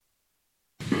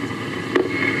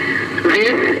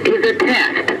a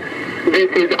test.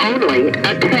 This is only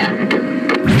a test.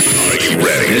 Are you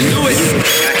ready? Let's do it.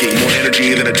 Packing more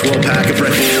energy than a 12-pack of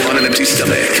Red Bull on an empty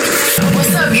stomach.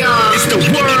 What's up, y'all? It's the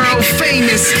world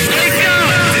famous. Wake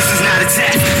up! This is not a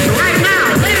test. Right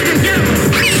now, ladies and gentlemen.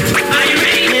 Are you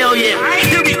ready? Hell yeah. All right,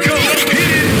 here we go.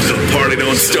 The party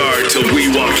don't start till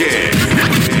we walk in.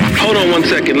 Hold on 1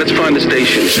 second. Let's find the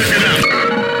station. Check it out.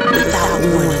 Without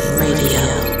Warning Radio.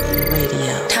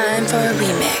 Time for a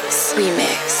remix.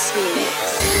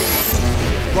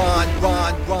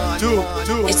 Run, do.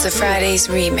 It's the Fridays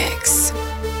remix.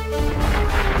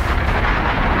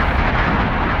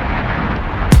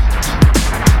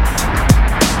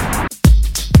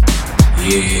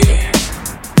 Yeah,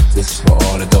 this is for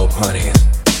all the dope honeys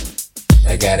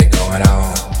that got it going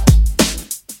on.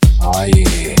 Oh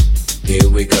yeah, here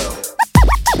we go.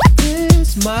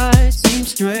 This might seem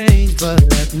strange, but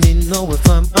let me know if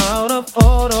I'm out of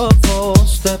order for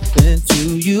stepping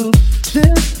to you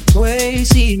this way.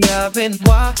 See, I've been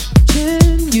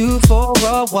watching you for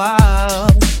a while,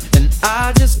 and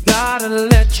I just gotta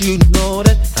let you know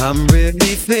that I'm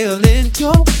really feeling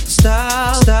your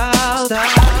style.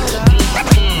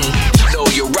 Know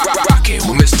you're rockin'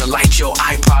 with Mr. Light Your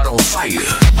iPod on Fire.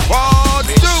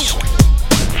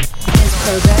 This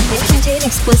program may contain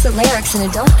explicit lyrics and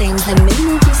adult themes that may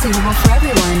not be suitable for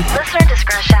everyone. Listener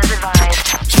discretion is advised.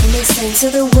 Listen to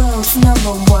the world's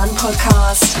 #1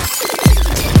 podcast.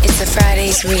 It's the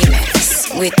Fridays remix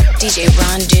with DJ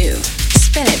Rondu.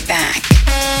 Spin it back.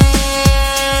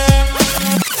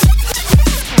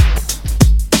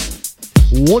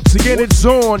 Once again, it's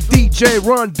on. DJ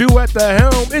Rondu at the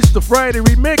helm. It's the Friday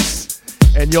remix.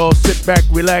 And y'all sit back,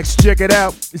 relax, check it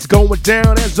out. It's going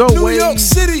down as always. New York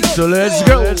City. So let's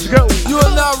go. You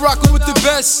are now rocking with the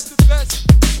best.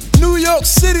 New York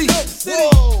City.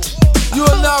 You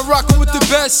are now rocking with the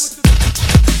best.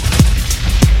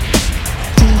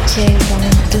 DJ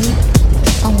Rondu,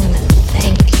 I wanna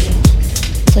thank you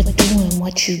for doing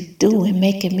what you do and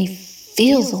making me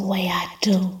feel the way I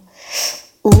do.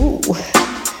 Ooh,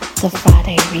 the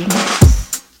Friday remix.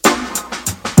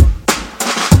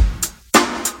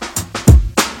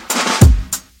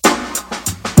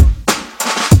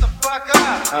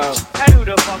 I knew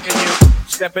the fucking you.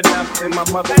 Stepping up in my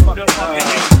motherfucking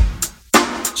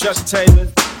Chuck Taylor,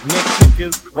 Nick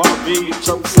Pickers, Wannabe,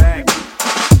 Joe Sack.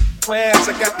 Class,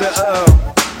 I got the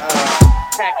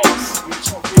packets.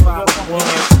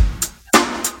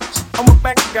 On my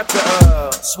back, I got the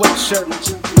sweatshirt,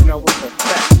 you know, with the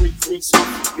factory fleece.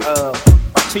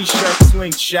 My t-shirt,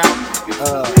 slingshot. I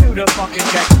knew the fucking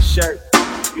khaki shirt.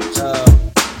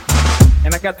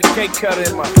 And I got the cake cutter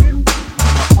in my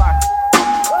pocket.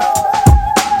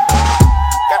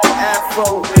 Got the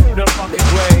afro, the fucking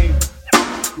wave.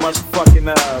 Motherfucking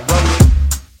rolling.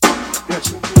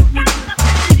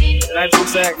 That's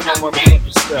exactly my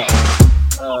motherfucking stuff.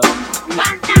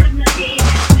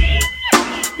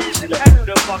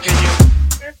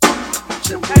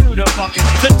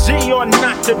 The G or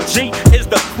not the G is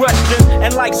the question.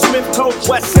 And like Smith told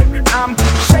Wesson, I'm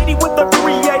shady with the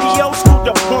 380 old school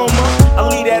diploma. I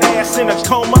leave that ass in a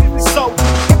coma. So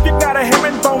if you got a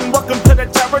herringbone, welcome to the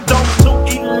terror dome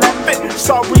 211.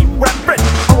 Sorry, reverend.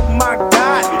 Oh my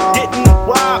God, getting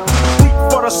wild. Weak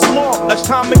for the small,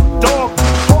 atomic dog.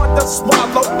 Hard to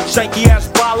swallow, shaky ass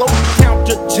follow. Count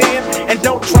to 10 and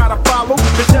don't try to follow.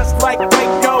 Cause just like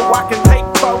Waco, I can take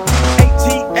 4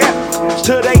 ATF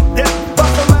to they death.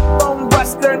 Bustle up on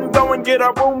Western, go and get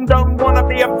a room. Don't wanna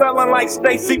be a felon like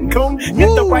Stacy Coon.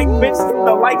 Get the right bitch, hit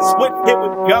the light switch, here we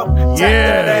go.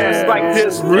 Yeah, that ass like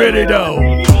this. Ready though.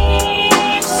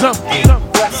 Something.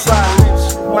 Westside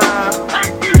Rich Line.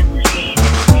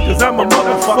 Cause I'm a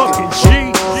motherfucking G.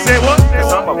 Say what?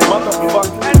 Cause I'm a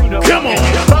motherfucking. Come on.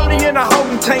 30 in a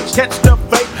holding tank, catch the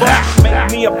vapor.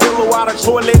 Make me a pillow out of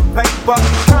toilet paper.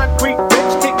 Concrete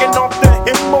bitch kicking off the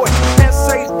hemorrhoid.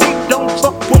 Essays deep, don't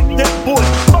fuck with this boy.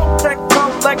 Smoke that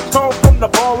collect home from the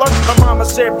baller. My mama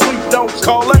said, please don't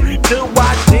call her. Till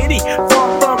I did he? Far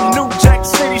from New Jack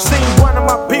City. Seen one of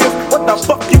my peers. What the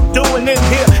fuck you doing in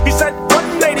here? He said,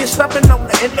 one lady stepping on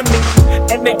the enemy.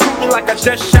 And they treat me like I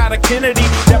just shot a Kennedy.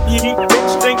 Deputy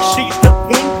bitch thinks she's the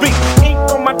queen bee. Ink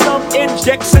on my thumb,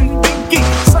 injection binky.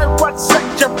 Sir, what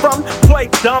sector from? Play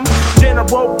dumb.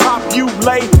 General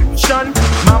population.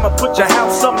 Mama, put your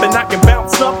house up and I can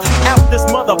bounce up. Out this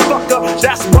motherfucker,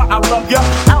 that's why I love ya.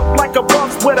 Out like a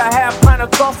boss with a half pint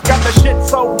of sauce. Got the shit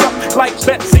sold up like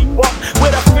Betsy Walk.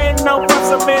 With a fin, no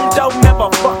window. Never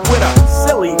fuck with a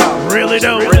silly hoe. Really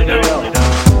don't.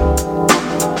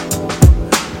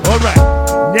 Alright,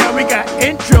 now we got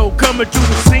intro coming to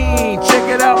the scene. Check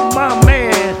it out, my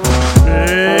man.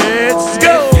 Let's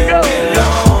go.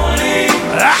 Lonely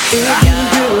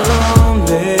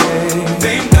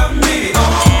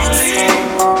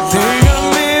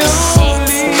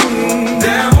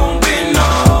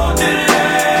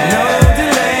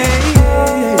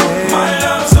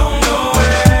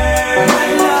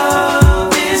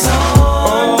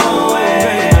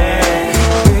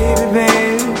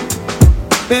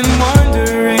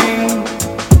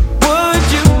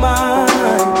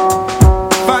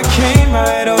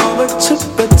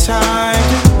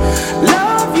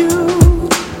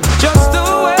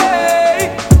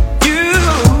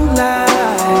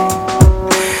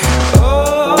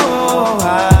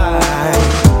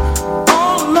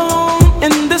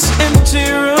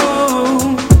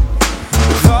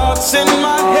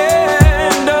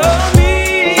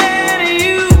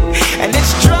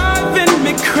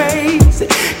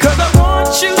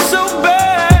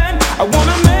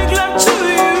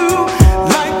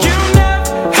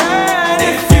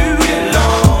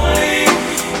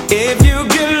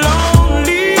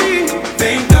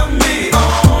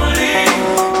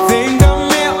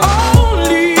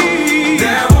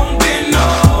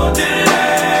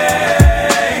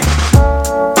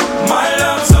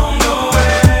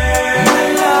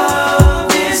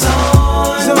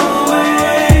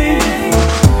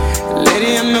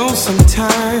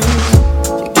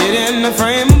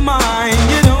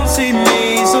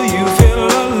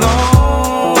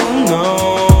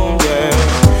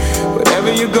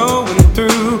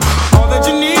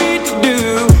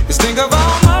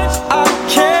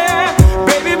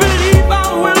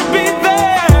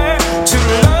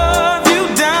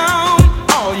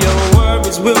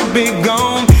will be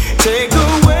gone. Take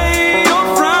away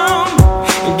your frown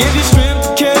and give you strength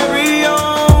to carry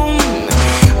on.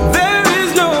 There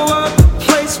is no other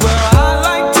place where I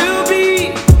like to be,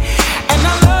 and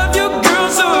I love you, girl,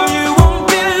 so you won't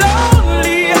be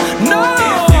lonely. No.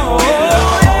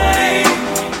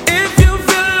 If you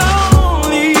feel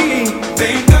lonely,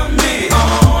 think of me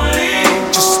only.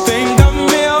 Just think of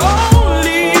me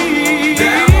only.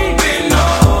 There won't be no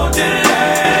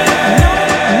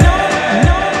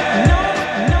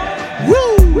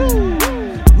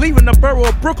Leaving the borough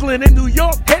of Brooklyn in New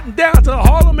York, heading down to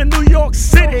Harlem in New York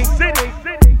City.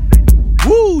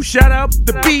 Woo! Shout out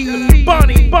to B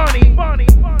Bonnie.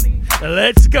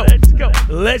 Let's go.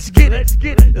 Let's get it.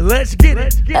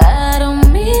 I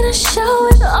don't mean to show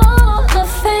it on my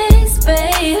face,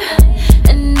 babe,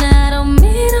 and I don't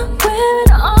mean to wear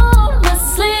it on my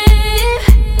sleeve.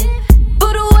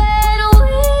 But when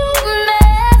we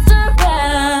mess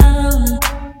around,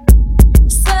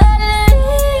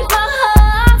 suddenly my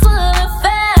heart's what I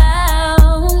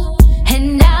found. And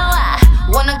now I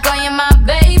wanna call you my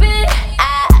baby. I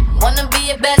wanna be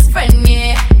your best friend,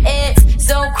 yeah. It's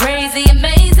so crazy,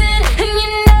 amazing, and you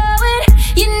know it.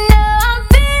 You know I'm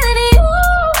feeling you.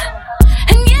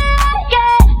 And yeah,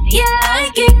 you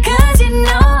like it 'cause you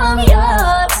know I'm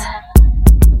yours.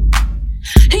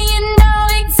 You know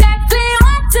exactly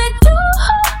what to do.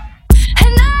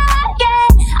 And I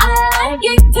like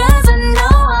it 'cause I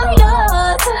know I'm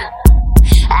yours.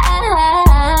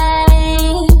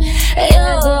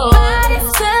 Your body's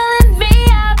telling me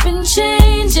I've been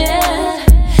changing,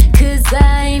 'cause I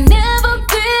ain't never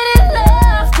been in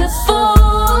love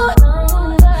before.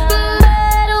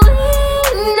 But we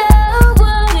know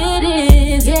what it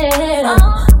is, yeah.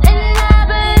 And I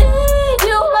believe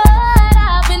you what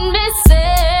I've been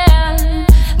missing.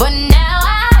 But now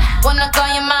I wanna call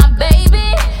you my baby.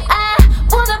 I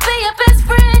wanna be your best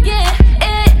friend, yeah.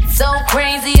 It's so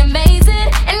crazy, amazing,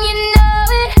 and you know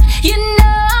it. You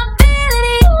know I'm feeling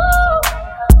you.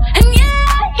 And yeah,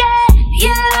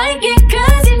 you like it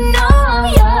 'cause you know I'm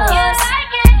yours.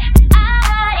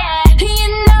 You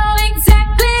know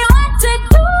exactly what to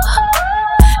do.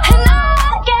 And I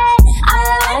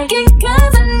like it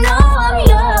 'cause I know I'm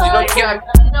yours. You know you got.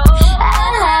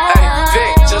 Hey,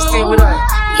 Vic, Justine, what up?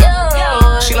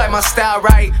 She like my style,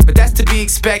 right? But that's to be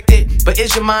expected. But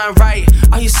is your mind right?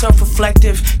 Are you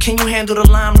self-reflective? Can you handle the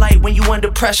limelight when you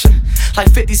under pressure? Like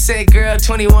 50 Cent, girl,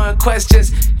 21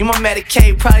 questions. You my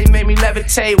Medicaid, probably made me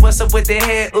levitate. What's up with the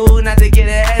head? Ooh, not to get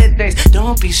ahead of things.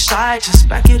 Don't be shy, just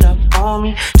back it up on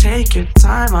me. Take your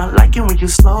time, I like it when you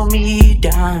slow me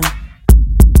down.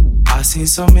 I've seen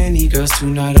so many girls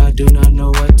tonight, I do not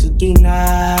know what to do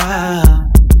now.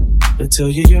 Until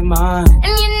you're mine.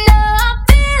 And you know I'm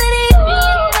feeling you.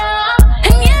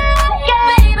 And yeah,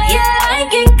 baby, you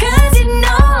like it 'cause you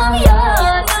know I'm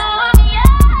yours.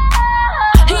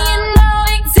 You know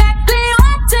exactly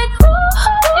what to do.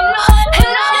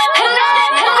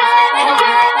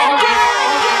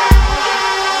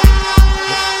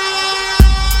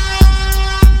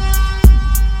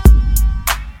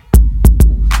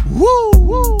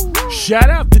 Woo! Shout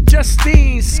out to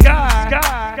Justine Sky.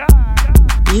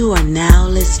 You are now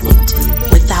listening to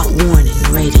Without Warning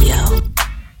Radio.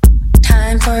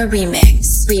 Time for a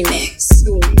remix.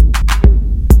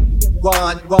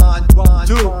 One,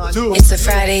 two. It's a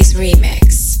Friday's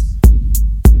remix.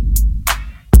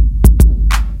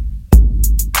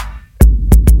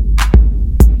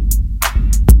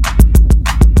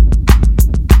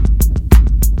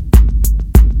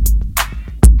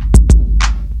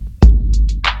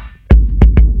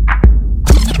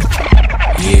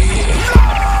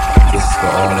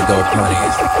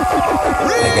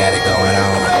 They got it going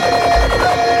on.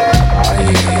 Oh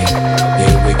yeah,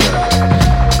 here we go.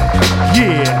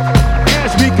 Yeah,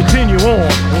 as we continue on,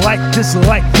 like this,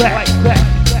 like that.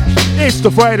 It's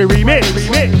the Friday remix.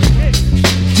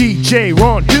 DJ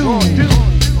Ron Do.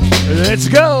 Let's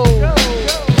go.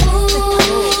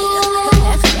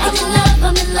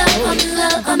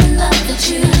 I'm in love with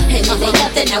you. And it ain't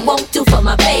nothing I won't do for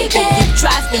my baby. You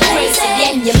drive me crazy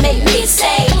and you make me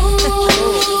say,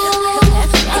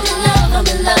 I'm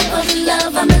in love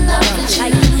with you.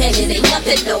 And it ain't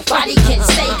nothing nobody can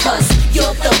say, 'cause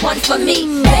you're the one for me,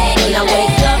 babe. When I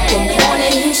wake up in the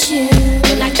morning, it's you.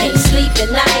 When I can't sleep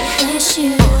at night, it's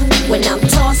you. When I'm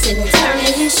tossing and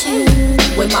turning, it's you.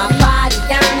 When my body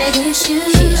yearning, it's you.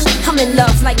 I'm in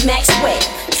love like Maxwell.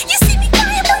 You see me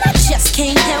crying, but I just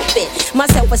can't help it. My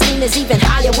self-esteem is even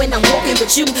higher when I'm walking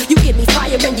with you. You give me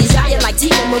fire and desire like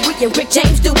Tina Marie and Rick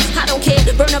James do. I don't care,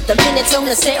 burn up the minutes on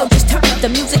the sale. Just turn up the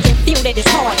music and feel that it's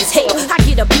hard as hell. I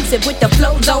get abusive with the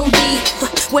flows on B.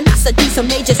 When I seduce them,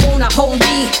 they just wanna hold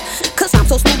me. Cause I'm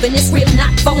so smooth and it's real,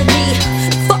 not phony.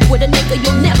 Fuck with a nigga,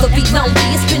 you'll never be lonely.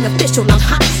 It's been official, I'm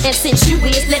hot, and since you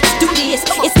is, let's do this.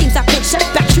 It seems I've been shut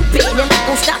back, you been, and I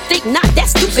don't stop thinking, not that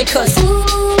stupid. Cause ooh,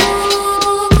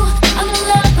 I'm in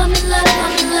love, I'm in love,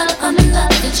 I'm in love, I'm in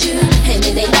love with you. And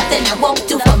it ain't nothing I won't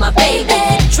do for my baby.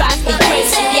 Drive me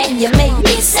crazy, and you make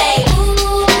me say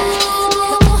ooh,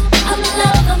 I'm in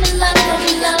love, I'm in love, I'm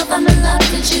in love, I'm in love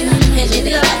with you. And it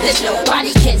ain't nothing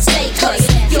nobody can say, cause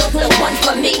you're the one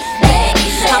for me, baby.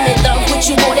 I'm in love with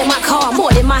you more than my car,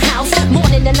 more than my house, more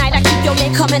than the night I keep your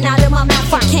name coming out of my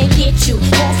mouth. I can't get you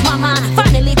off my mind.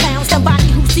 Finally found somebody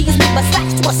who sees me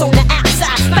besides what's on the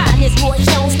outside. Find this boy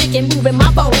Jones, sticking, moving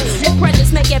my bones. The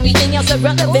presence make everything else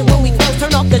irrelevant when we close.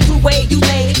 Turn off the two-way, you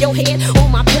lay your head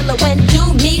on my pillow and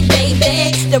do me,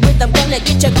 baby. The rhythm gonna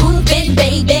get you grooving,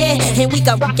 baby. And we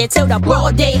can rock it till the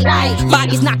broad daylight.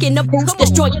 Bodies knocking the boots,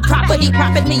 destroying property,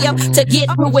 propping me up to get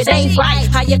through. It ain't right.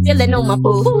 How you feeling on my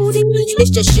booty?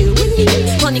 It's just you and me,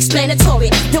 unexplanatory.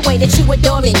 The way that you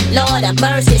adore me, Lord have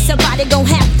mercy. Somebody gon'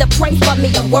 have to pray for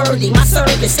me. I'm worthy, my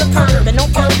service superb, and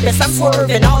on purpose I'm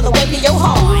swerving all the way to your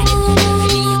heart.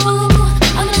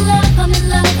 I'm in love, I'm in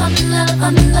love, I'm in love,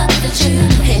 I'm in love with you.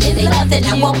 And it ain't nothing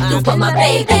I won't do for my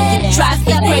baby. You drive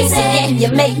me crazy and you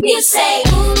make me say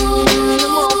ooh,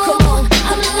 come on.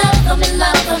 I'm in love, I'm in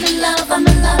love, I'm in love, I'm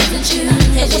in love with you.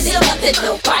 And it ain't nothing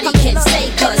nobody can say,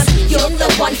 cause you're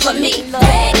the one for me. When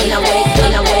I wake,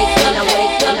 when I wake, when I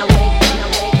wake, when I wake.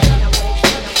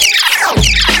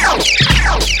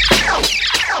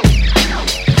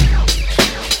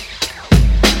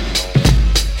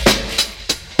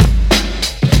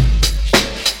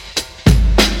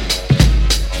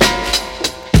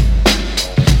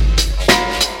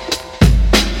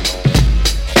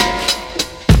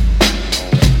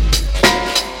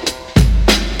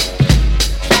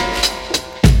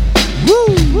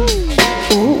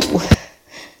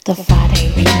 The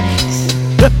Friday remix.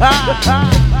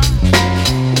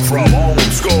 From old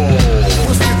school.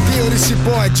 What's the deal? This your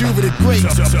boy Juve the Great. New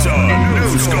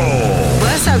school.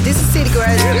 What's up? This is City Girls.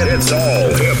 It's all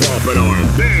hip hop and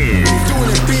R&B. Doing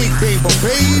it big, baby.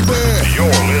 You're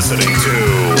listening to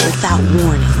Without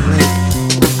Warning.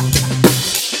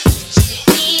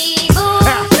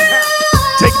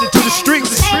 Taking it to the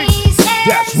streets.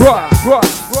 That's right.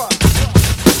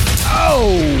 Oh,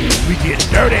 we get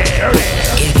dirty.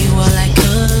 Gave you all I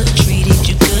could, treated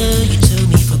you good, you took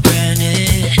me for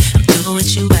granted. I'm through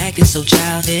with you acting so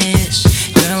childish.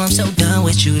 Girl, I'm so done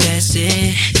with you, that's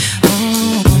it.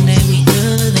 One day we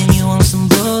good, then you want some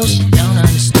bullshit, don't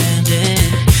understand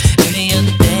it. Every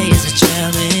other day is a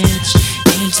challenge.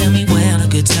 Can you tell me where the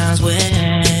good times went?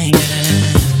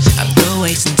 Yeah. I'm through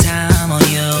wasting time on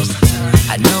you.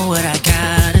 I know what I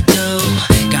gotta do.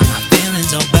 Got my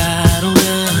feelings all bottled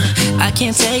up. I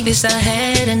can't take this, I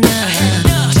had enough.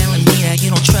 Telling me that you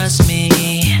don't trust me.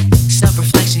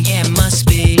 Self-reflection, yeah, it must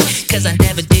be. Cause I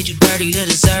never did you dirty to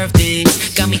deserve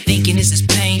this. Got me thinking, is this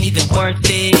pain even worth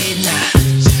it? Nah.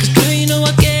 Cause girl, you know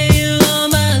I gave you all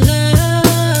my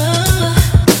love.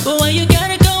 But why you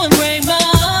gotta go and break my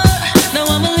heart? Now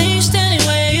I'ma leave standing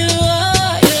where you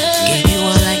are, yeah. Gave you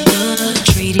all I could,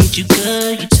 treated you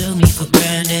good, you took me for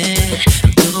granted.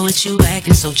 I'm through with you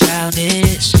acting so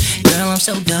childish. Girl, I'm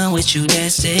so done with you,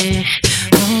 that's it.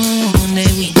 One day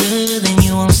we good, then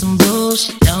you want some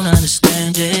bullshit, don't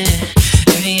understand it.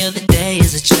 Every other day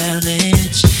is a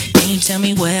challenge. Can you tell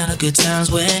me where the good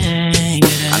times went?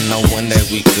 Yeah. I know one day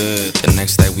we good, the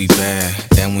next day we bad.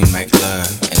 Then we make love,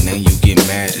 and then you get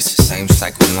mad. It's the same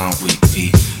cycle on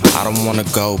repeat. I don't wanna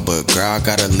go, but girl, I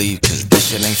gotta leave. Cause this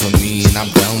shit ain't for me, and I'm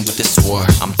done with this war.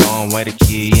 I'm throwing away the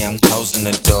key, yeah, I'm closing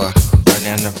the door.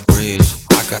 Burning the bridge,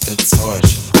 I got the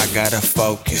torch. I gotta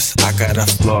focus, I gotta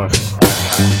flourish.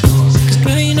 Cause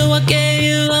girl, you know I gave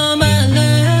you all my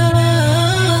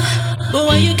love. But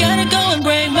why you gotta go and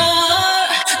break my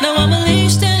heart? Now I'ma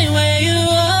leave standing where you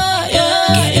are,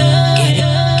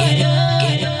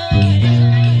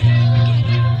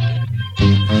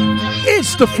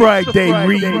 It's the Friday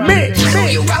remix. So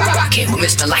you rockin' with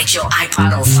Mr. Light Your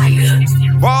iPod on fire.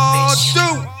 Ball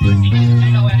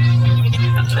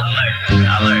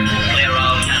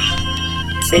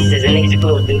This is an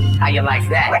exclusive. How you like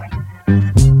that?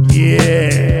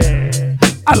 Yeah,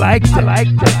 I like that.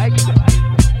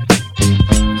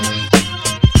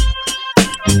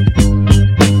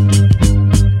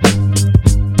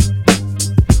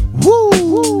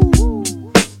 Woo!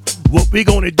 What we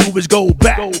gonna do is go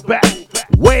back.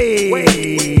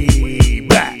 Way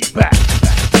back.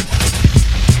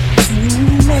 Too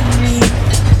many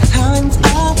times I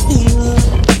feel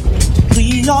we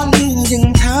are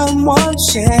losing time one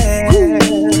share. And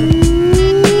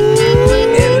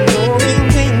knowing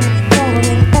things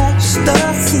falling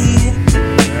ecstasy,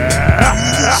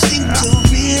 you seem to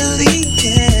really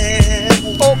care.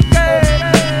 Okay.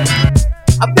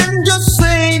 I've been just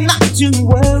saying not to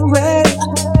worry.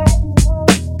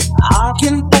 I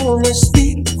can only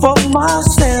speak for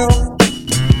myself.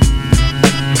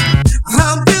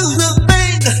 How do the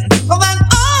thing that I'm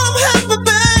happy,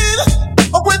 babe,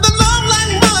 with a love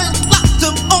like mine locked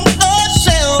up on a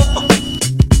shelf?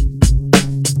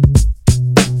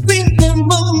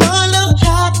 Remember my love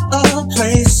had a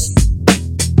place.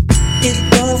 It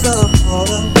was a part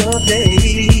of the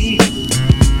day.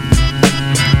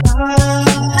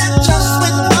 And just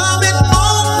when I'm in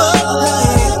over,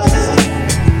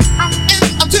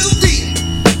 I'm too deep.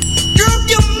 Girl,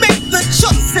 you make the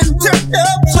choice and turn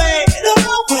away.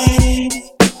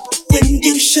 When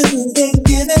you should have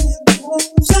given,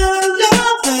 turned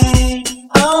away.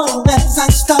 Oh, that's I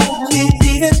started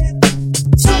leaving.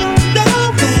 Turned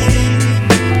away.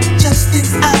 Just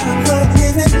as I was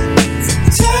living.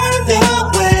 Turned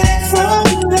away from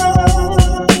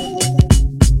love.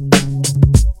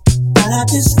 I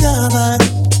discovered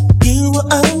you were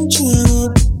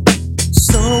untrue.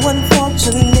 So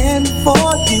unfortunate for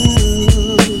you.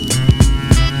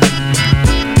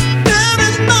 There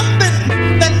is nothing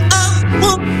that I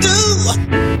won't do.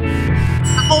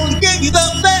 I only gave you the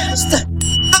best I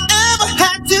ever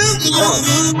had to.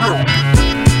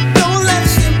 Don't let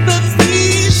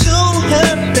sympathy show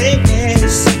her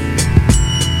face.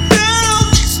 Girl,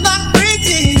 it's not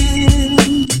pretty.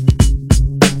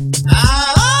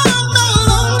 I'm no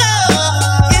longer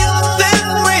in that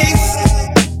race.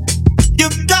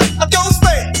 You've got your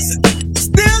space.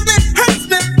 Still it hurts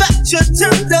me that you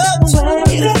turned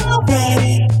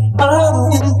away. Oh,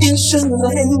 you should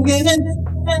have given.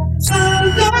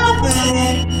 Turned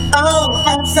away. Oh,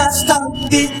 as I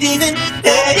started leaving.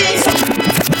 Hey.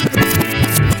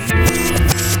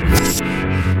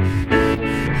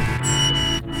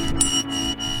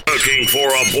 Looking for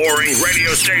a boring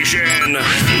radio station?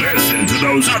 Listen to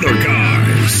those other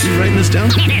guys. You writing this down?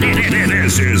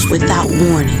 This is Without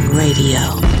Warning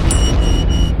Radio.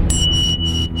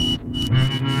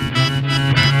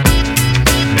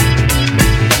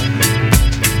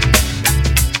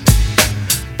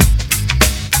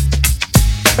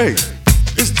 Hey,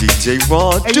 it's DJ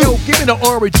Ron. Hey, yo, give me the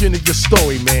origin of your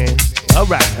story, man. All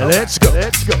right, let's go.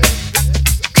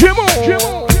 Come on.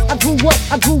 I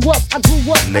grew up.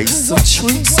 Lay some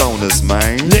treats on us,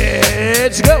 man.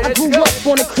 Let's go. I grew up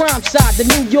on the crime side, the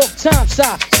New York Times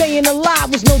side. Staying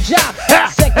alive was no job.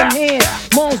 Second hand,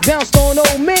 moms bounced on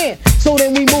old man. So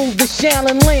then we moved to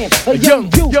Shaolin Land. A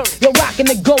young youth, you're rocking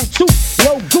the go-to.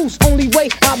 Low goose, only way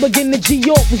I begin to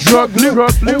G-York was drug loot.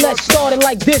 And let's start it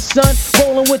like this, son.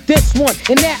 Rolling with this one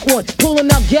and that one.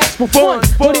 Pulling out gas for fun.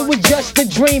 But it was just a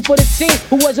dream for the team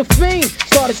who was a fiend.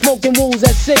 Started smoking wools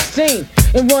at 16.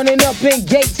 And running up in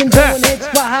gates and doing hits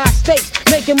for high stakes.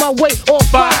 Making my way off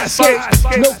fire skates.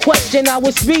 No question I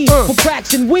was speed for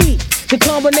cracks and weed. The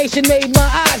combination made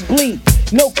my eyes bleed.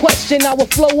 No question I would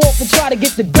flow off and try to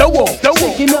get the dough off.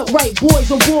 Picking up right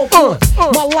boys on board.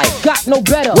 My life got no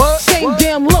better. Same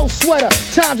damn low sweater.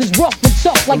 Times is rough and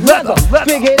tough like leather.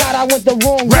 Figured out I went the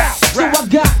wrong route. So I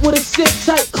got with a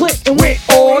sit-tight clip and went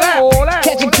all out.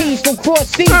 Catching keys from cross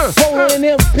seas. Rolling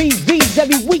MPVs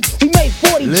every week. We made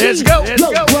 40 G's.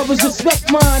 Yo, brothers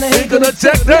respect mine. I ain't gonna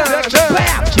take that.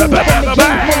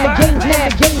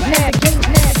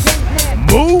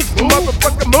 Move,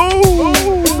 motherfucker, move.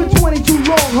 It's been 22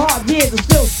 long, hard years and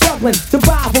still struggling.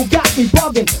 Survival got me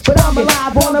bugging, but I'm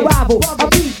alive on arrival. I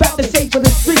beat back the shape of the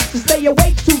streets to stay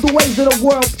awake to the ways of the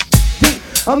world.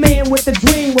 A man with a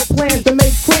dream with plans to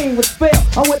make cream was fail.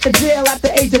 I went to jail at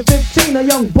the age of 15, a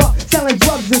young buck selling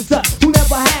drugs and such. Who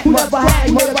never had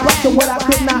much to what I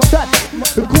could not touch.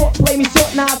 The court played me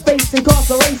short, now I face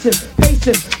incarceration.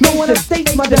 Patient, no one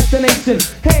estates my destination.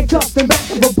 Handcuffed and back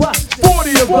of a bus.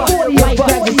 40 of us. Life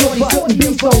as a shorty shouldn't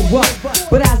be so rough.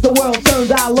 But as the world turns,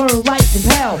 I learned life is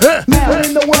hell. Living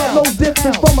in the world, no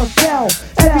different from a cell.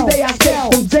 Every day I stay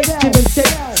from Jake, giving shake,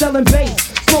 selling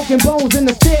bass. Smoking bones in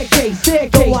the staircase.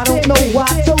 Though I don't know why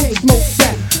I chose to smoke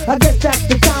sex. I guess that's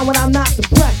the time when I'm not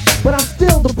depressed, but I'm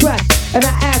still depressed. And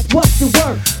I ask what's the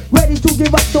work? Ready to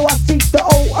give up, so I seek the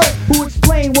old earth. Who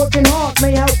explain working hard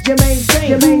may help you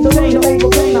maintain. To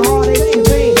overcome the heartaches and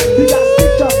pain. We got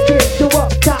sticked up kids, still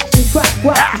up tops and crack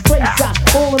rocks and straight shots.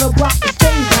 All in the block to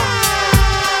stay high.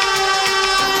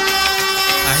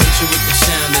 I hit you with the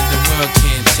sound that the world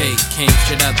can't take. Came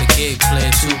straight out the gate,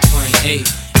 played 2.8.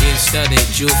 Ear studded,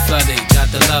 jewel flooded, got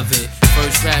to love it.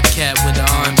 First rap cat with the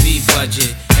R&B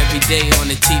budget. Every day on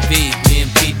the TV, me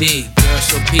and PD. Girls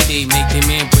so PD, make them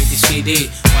man break the CD.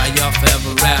 While y'all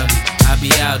forever rowdy, I be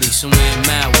outie somewhere in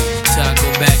Maui till I go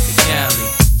back to Cali.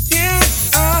 Can't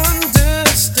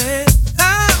understand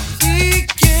how he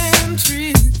can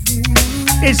treat you.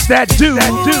 It's that dude.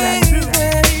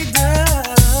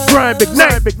 Brian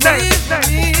McKnight.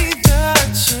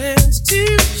 Chance to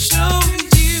show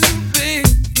you,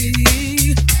 baby.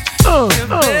 You're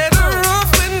better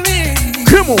off with me.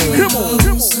 Come on.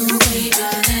 So baby,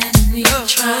 let me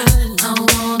try. I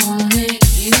wanna make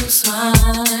you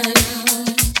smile.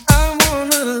 I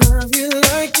wanna love you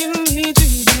like you need to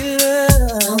be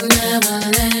loved. I'll never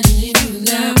let you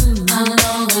down. I'll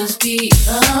always be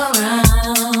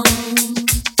around.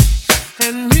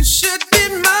 And you should be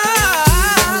mine.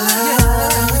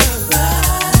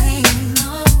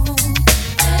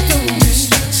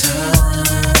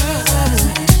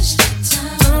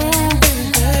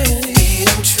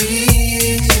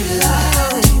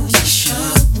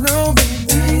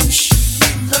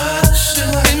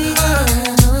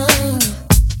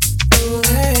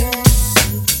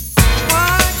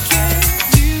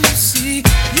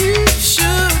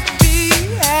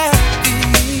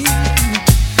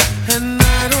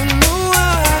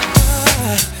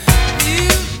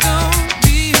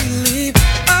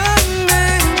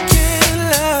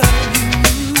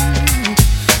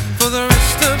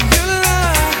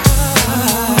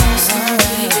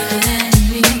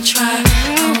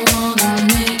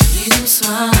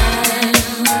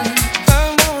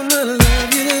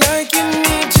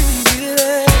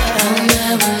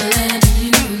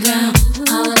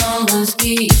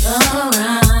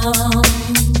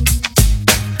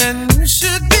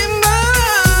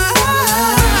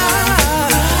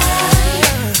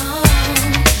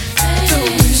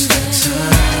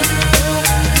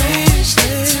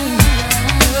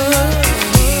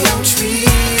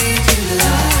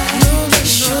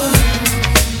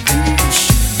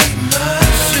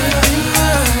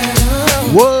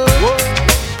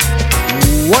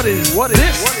 What is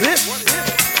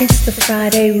this? It's the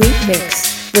Friday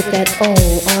remix with that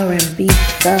old R&B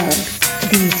thug,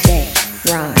 DJ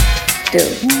Ron Do.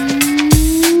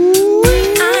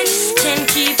 I just can't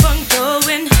keep on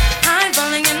going. I'm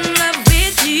falling in love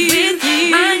with you.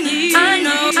 I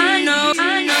know.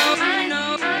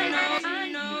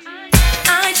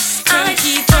 I just can't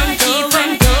keep on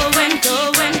going.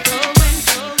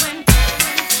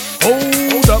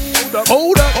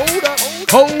 Hold up.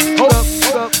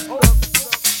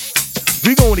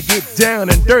 We gonna get down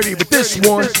and dirty with this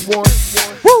one.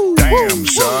 Woo! Damn,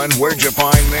 son, where'd you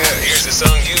find this? Here's a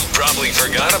song you probably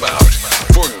forgot about.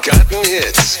 Forgotten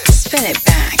hits. Spin it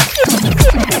back.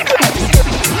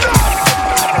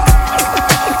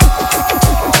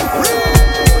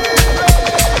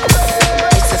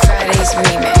 It's the Friday's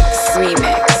remix.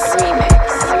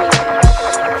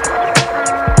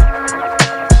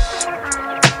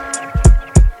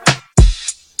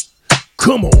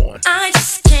 Come on. I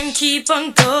just can't keep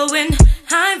on going.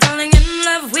 I'm falling in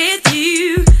love with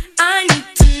you. I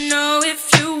need to know if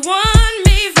you want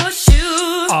me for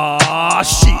sure. Ah,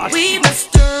 shit. We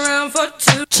messed around for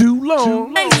too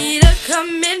long. I need a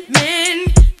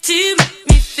commitment to make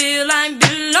me feel I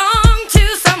belong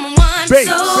to someone.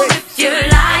 So if you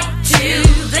like to,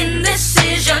 then this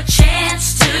is your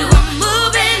chance to. I'm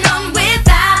moving on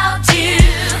without you.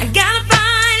 I gotta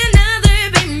find another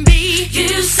baby.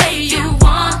 You say you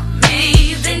want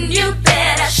me, then you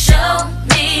better show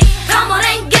me. Come on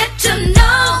and get to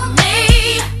know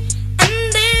me,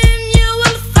 and then you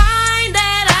will find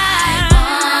that I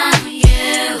want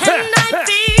you, and I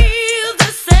feel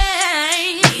the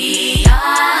same. We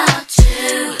are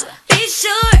two. Be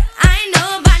sure I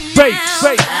know by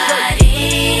now.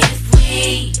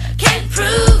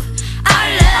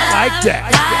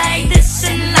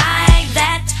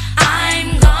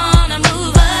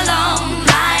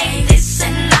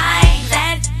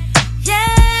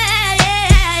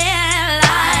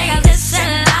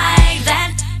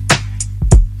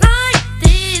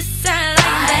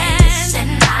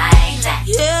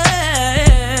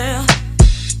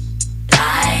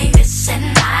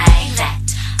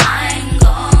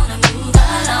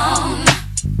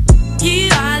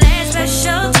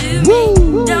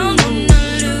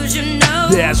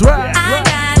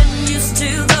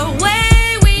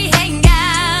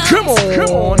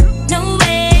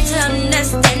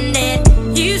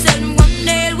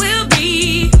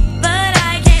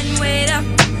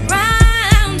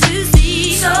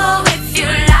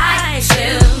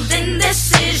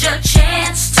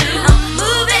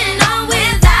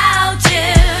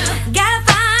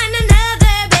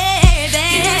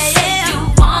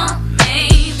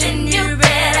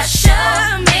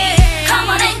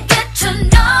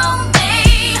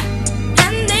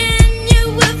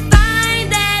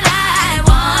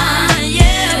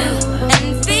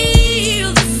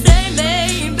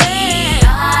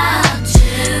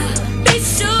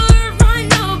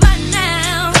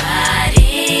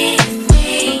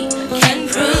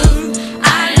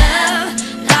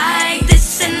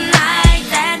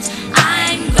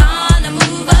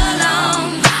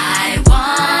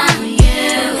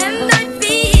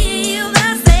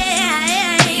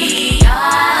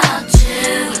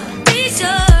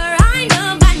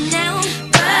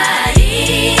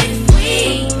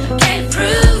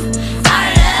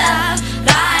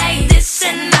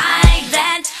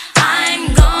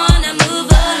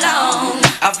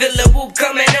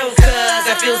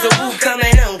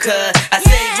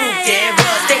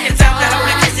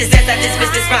 I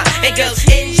dismiss this rhyme. It goes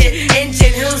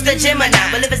engine, who's the Gemini?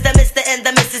 Well, if it's the Mr. and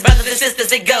the Mrs. Brothers and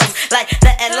sisters, it goes like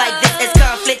that and like this as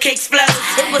conflict explodes.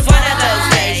 It was one of those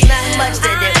days, not much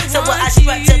to do. So I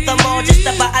strut to the mall just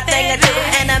about a thing or two.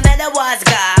 And I met a wise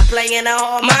guy playing a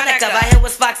harmonica. My hair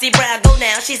was Foxy Brown, go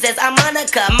now. She says, I'm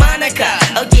Monica.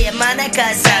 Oh yeah,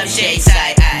 Monica, so she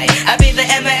say, I be the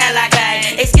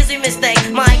M-A-L-I-K. Excuse me, mistake,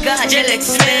 my God, you look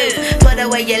smooth. Put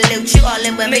away your loot, you all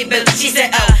in with me, boo. She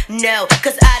said, oh no,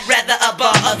 cause I'd rather a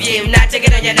bar of you. Not to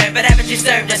get on your nerve, but haven't you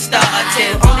served a star or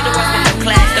two? Only the ones with no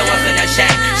class, the ones with no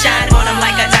shame. Shine on them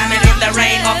like a diamond in the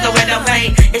rain, off the window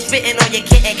pane. It's written on your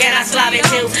kitten, can I slob it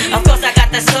too? Of course I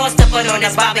got the sauce to put on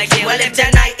the barbecue. Well, if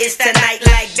tonight is tonight,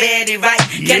 like Betty Wright.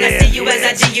 Can I see you as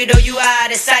a G? You know you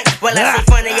out of sight. Well, I see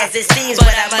funny as it seems,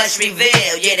 but I must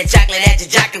reveal. Yeah, the chocolate had you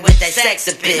jocking with that sex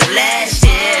appeal. Last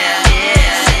year,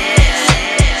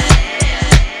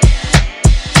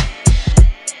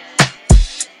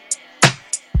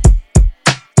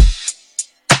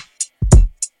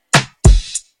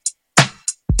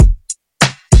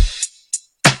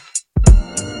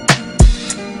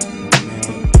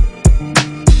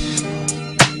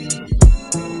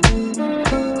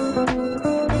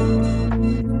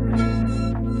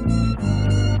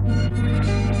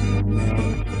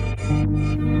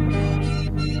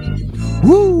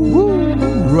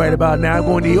 Right about now, I'm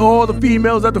going to need all the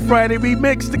females at the Friday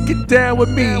Remix to get down with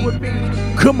me.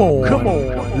 Come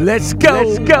on, let's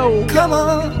go. Come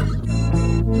on,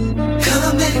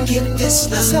 come and get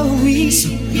this love so we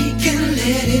can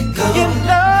let it go. You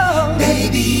know,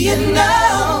 baby, you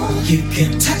know, you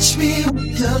can touch me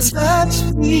with your touch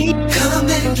me. Come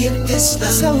and get this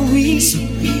love so we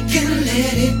can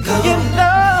let it go. You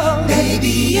know, baby,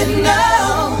 you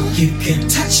know, you can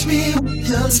touch me with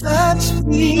your touch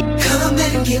me. Come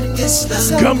and get this love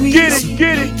so come we get it.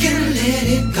 can let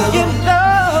it go. You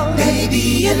know, baby,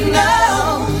 you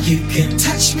know, you can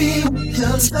touch me with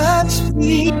your touch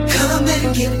me. Come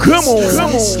and get Come on.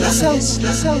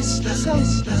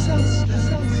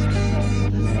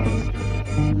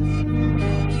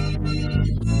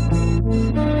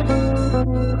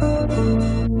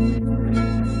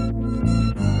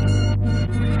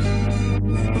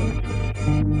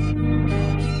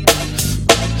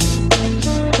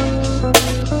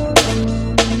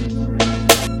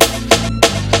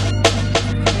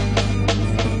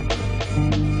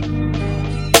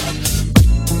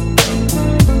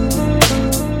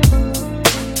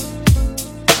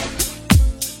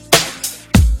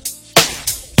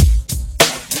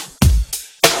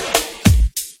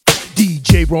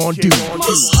 DJ Rondu.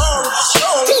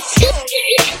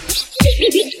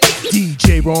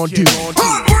 DJ Rondu.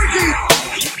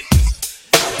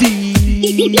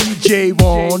 DJ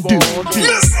Rondu.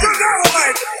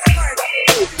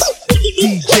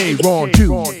 DJ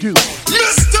Rondu.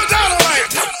 Mr.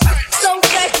 Dynamite.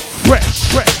 Fresh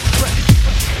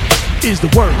is the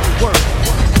word.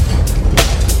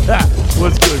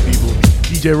 What's good, people?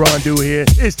 DJ Rondu here.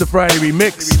 It's the Friday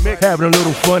Remix. Having a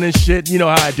little fun and shit. You know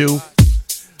how I do.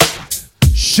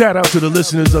 Shout out to the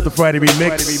listeners of the Friday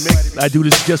Remix. I do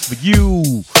this just for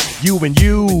you and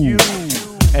you.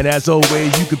 And as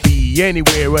always, you could be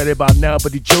anywhere right about now,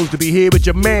 but you chose to be here with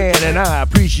your man, and I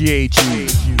appreciate you.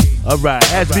 Alright,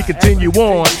 as we continue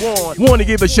on, want to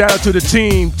give a shout out to the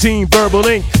Team Verbal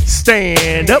Inc.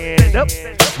 Stand up.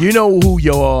 You know who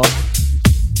you are.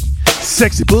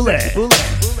 Sexy Bullet.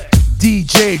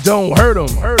 DJ Don't Hurt 'em.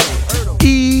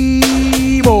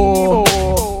 Emo.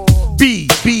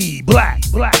 BB Black.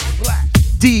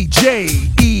 DJ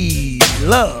E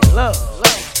Love.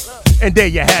 And there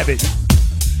you have it.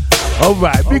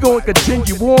 Alright, we're going to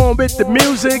continue on with the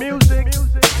music.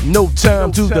 No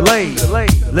time to delay.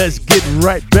 Let's get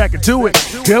right back into it.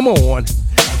 Come on.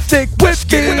 Stick with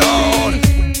me.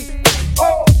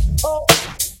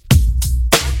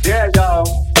 Yeah,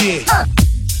 y'all. Yeah.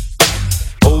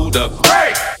 Hold up.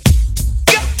 Break.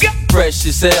 Fresh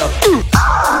as hell.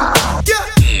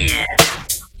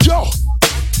 Yo.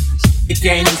 The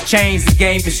game has changed, the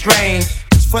game is strange.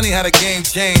 It's funny how the game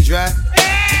changed, right?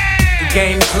 The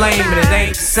game is lame, but it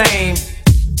ain't the same.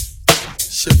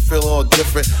 Shit feel all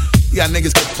different. You got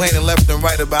niggas complaining left and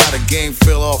right about how the game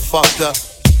feel all fucked up.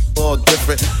 All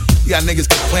different. You got niggas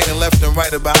complaining left and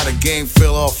right about how the game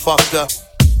feel all fucked up.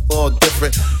 All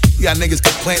different. You got niggas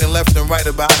complaining left and right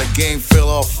about how the game feel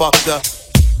all fucked up.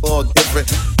 All different.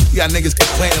 You got niggas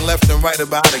complaining left and right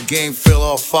about how the game feel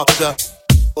all fucked up.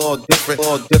 All different,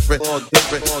 all different, all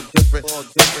different, all different, all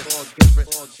different, all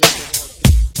different, all different.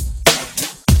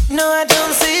 No, I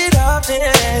don't see it often,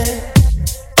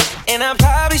 and I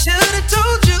probably should have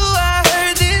told you I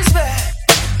heard this back.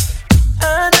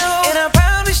 I know, and I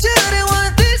probably shouldn't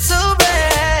want this so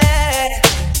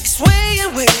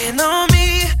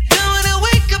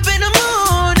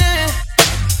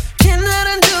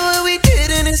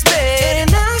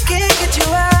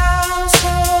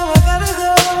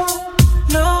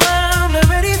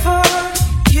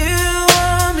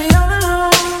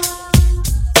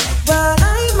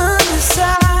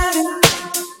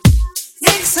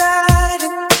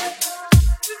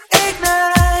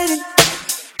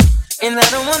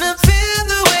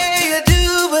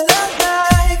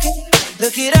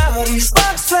Look at all these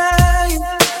sparks flying,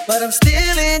 but I'm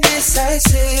still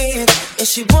indecisive. And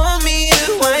she want me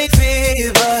to wife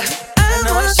it, but I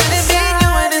know I shouldn't be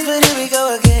doing this, but here we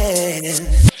go again.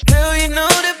 Girl, you know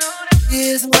that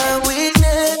is my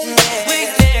weakness.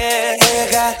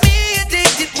 Got me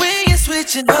addicted when you're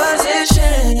switching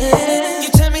position. You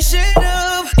tell me shut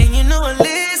up, and you know I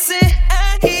listen.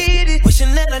 I hate it,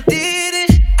 wishing that I did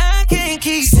it. I can't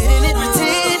keep sitting and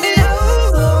pretending.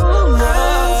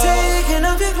 I'm taking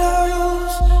off your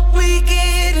clothes. We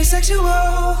getting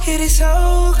sexual. It is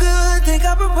so good, think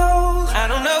I propose. I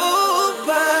don't know,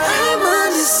 but I'm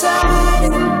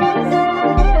undecided,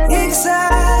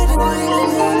 excited,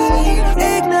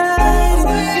 ignited,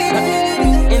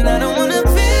 and I don't wanna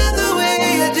feel the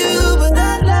way I do, but I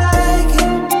like it.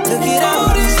 Look at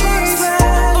all these sparks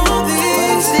flying, but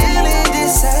I'm still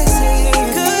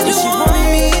indecisive. Could you want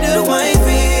me to wife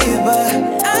it, but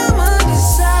I'm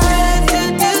undecided.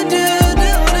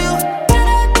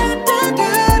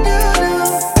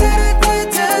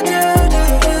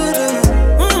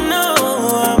 Oh no,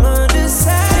 I'm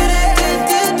undecided.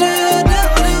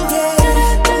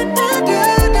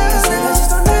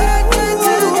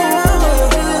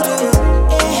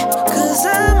 Cause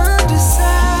I'm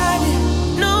undecided.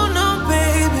 No, no,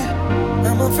 baby,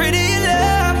 I'm afraid of your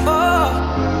love.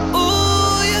 Oh,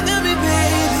 ooh, you got me,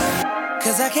 baby.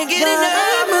 Cause I can't get enough.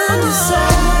 I'm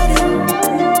undecided,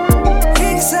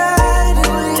 excited,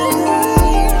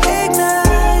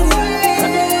 ignited,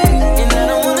 and I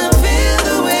don't wanna feel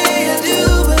the way I do,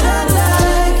 but I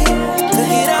like it.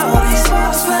 Look at all these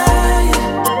sparks flying,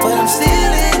 but I'm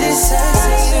still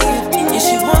indecisive. And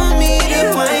she want me to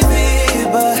wife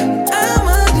it, but I'm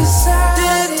undecided.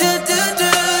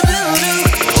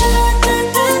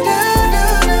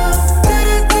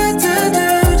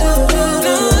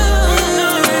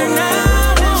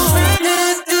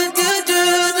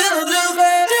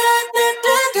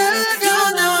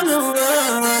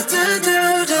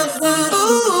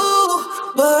 Ooh,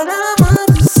 but I'm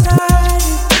undecided.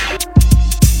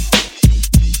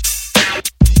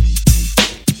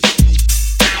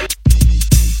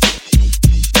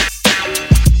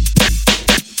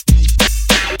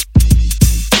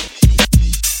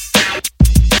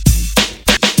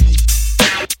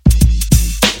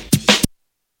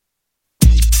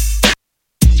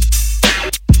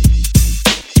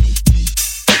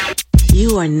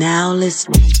 You are now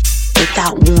listening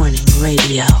Without Warning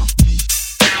Radio.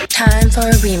 Time for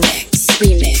a remix.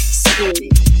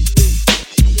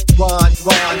 One,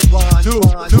 two.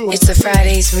 It's the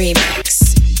Fridays remix.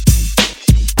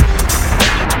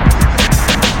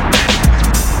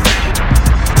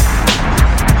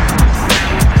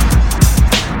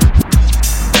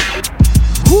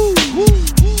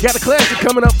 Got a classic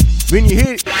coming up. When you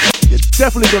hear it, you're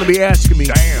definitely going to be asking me,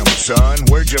 damn, son,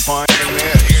 where'd you find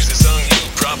this? Here's the song you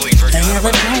probably forgot Another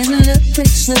about. poison that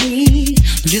fix me,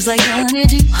 just like honey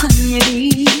do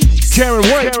honeybees. Karen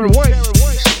White.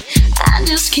 I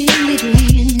just can't get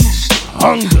in.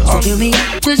 Hunger. So fill me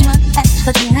up with my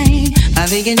appetite. I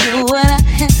think you know what I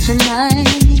have tonight.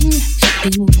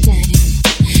 And you dance,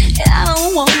 and I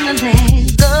don't wanna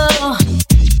let go.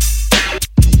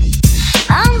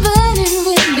 I'm burning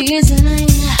with desire.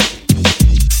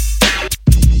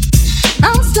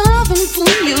 I'm starving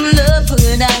for your love,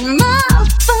 put out my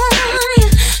fire.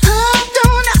 Oh,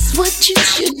 don't ask what you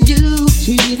should do.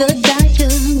 Be the doctor,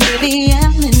 baby,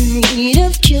 I'm in need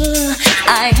of cure.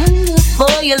 I hunger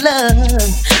for your love.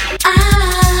 I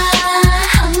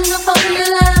hunger for your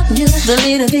love, just a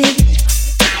little bit.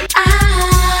 I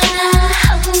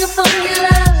hunger for your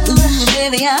love, ooh,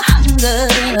 baby, I hunger.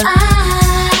 I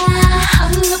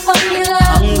hunger for your love,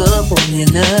 hunger for your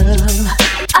love.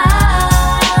 I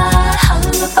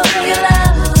hunger for your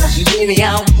love, baby, I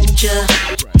want you.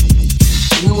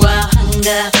 You are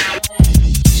hunger,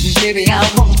 baby, I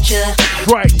want you.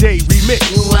 Friday remix.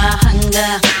 You are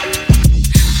hunger.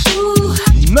 Ooh.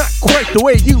 Not quite the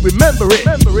way you remember it.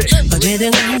 But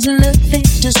there was a love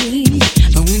fantasy,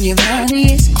 and when your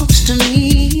body is close to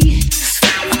me,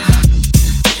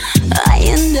 I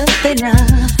end up in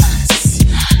lost.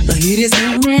 But it is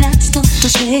when I start to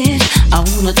sweat. I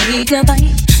wanna take a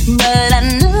bite, but I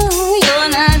know you're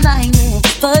not like it.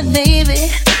 But baby,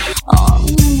 oh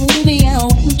baby, I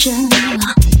want you.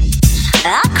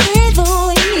 I crave the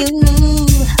way you move.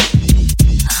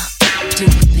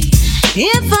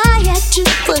 If I had to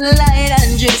put light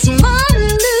on just my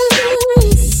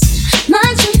loose, my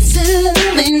dreams of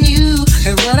loving you,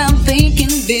 and what I'm thinking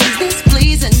business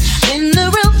pleasing. In the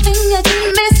real thing I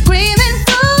can be screaming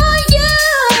for you.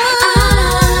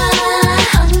 I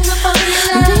hunger for your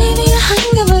love, baby, I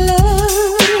hunger for love.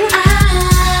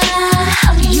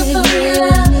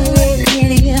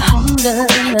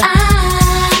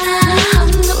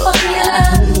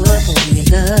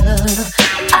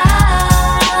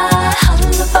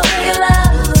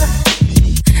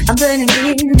 burning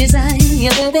desire,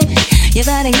 baby. Your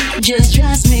body just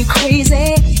drives me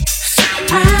crazy.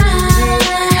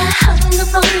 I hunger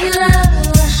for your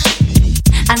love.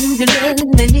 I need your love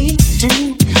and need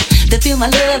to feel my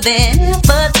love and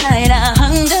for tight. I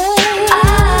hunger.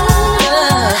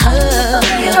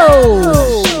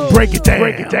 Break it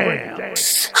down.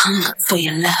 Hunger for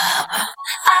your love.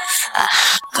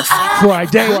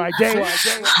 Friday.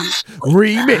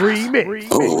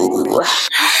 Remix. Ooh.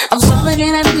 I'm so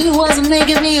looking at you, wasn't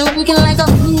making me looking like a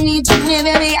need to me,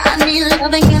 baby. I need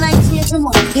love, and can I get it? Come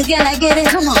on, can I get it?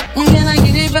 Come on, can I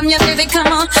get it from you, baby? Come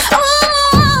on,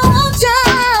 oh,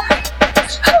 yeah.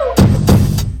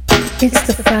 It's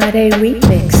the Friday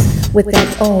remix with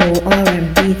that old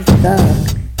R&B thug,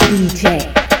 DJ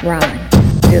Ron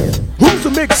Do. Who's the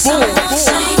mix for?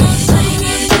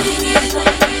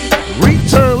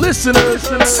 Return listeners.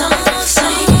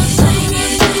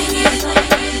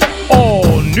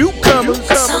 All newcomers.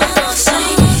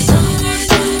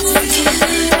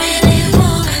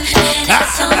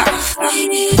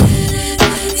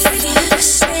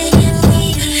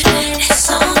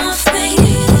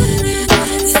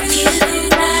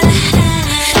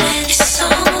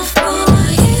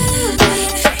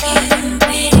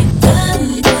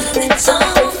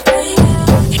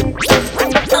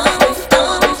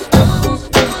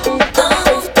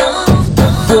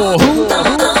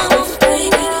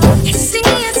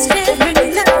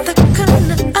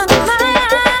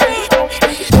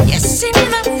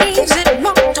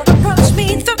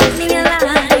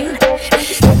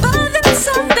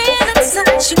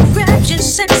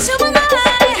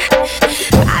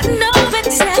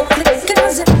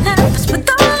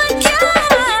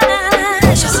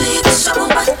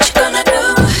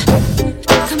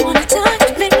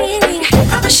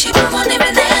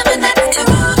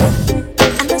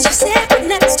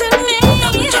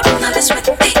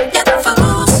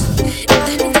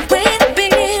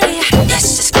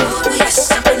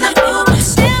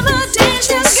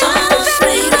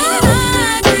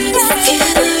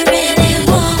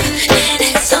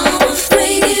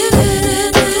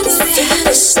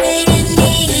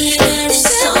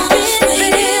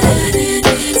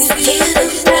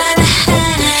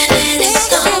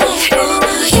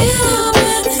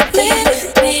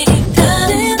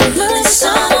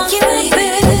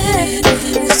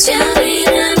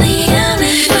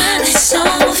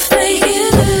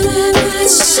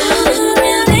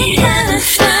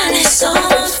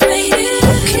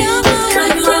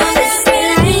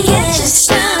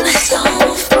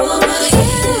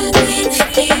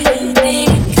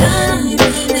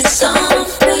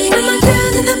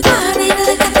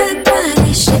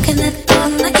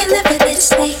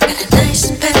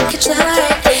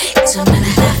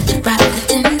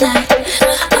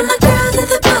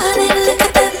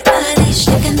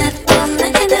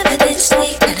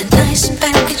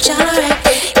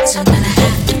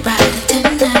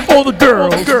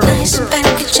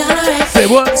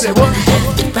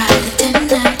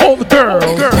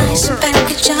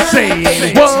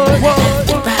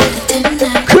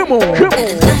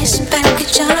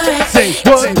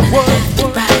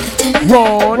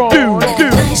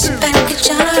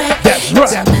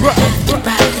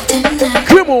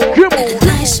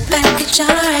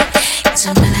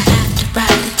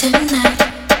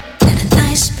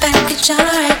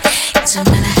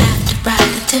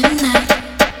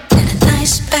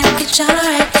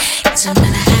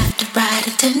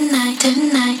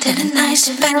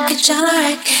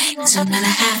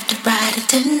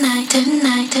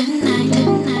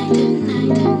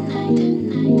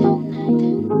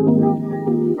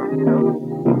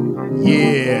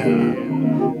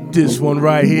 This one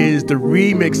right here is the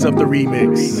remix of the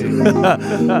remix.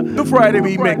 The Friday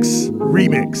remix.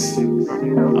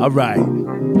 All right.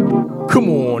 Come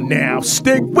on now,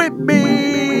 stick with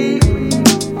me.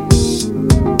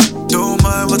 Don't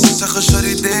mind what ze zeggen,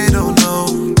 shawty, they don't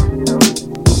know.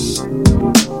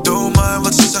 Don't mind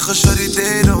what ze zeggen, shawty,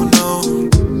 they don't know.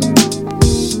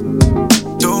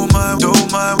 Don't mind,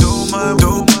 don't mind, don't mind,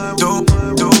 don't mind, don't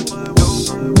mind, don't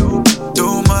mind,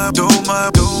 don't mind,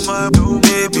 don't mind,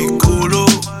 baby, cool,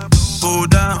 go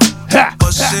down,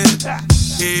 bust it,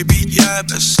 baby, yeah,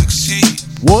 best sexy.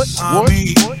 What?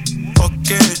 Me,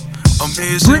 fucking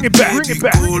amazing. Bring it back, baby,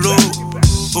 cool,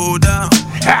 go down,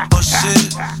 bust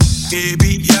it,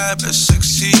 baby, yeah, best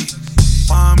sexy.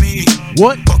 Mommy,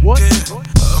 what?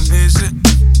 Amazing.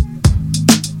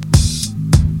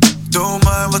 Don't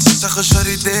mind what ze zeggen,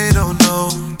 shawty, they don't know.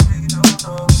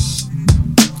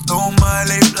 Don't mind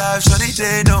live life, shawty,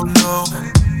 they don't know.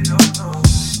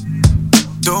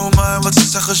 Don't mind what ze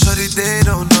zeggen, shawty, they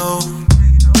don't know.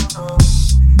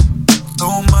 No,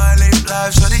 my late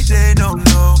life, shawty, they don't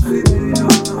know.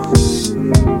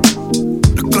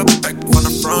 The club back van de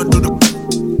front to the back.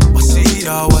 Maar zie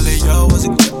jou, alleen jou als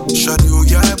ik heb. Shawty, hoe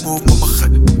jij move, mama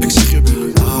gek. Ik zeg je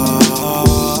baby,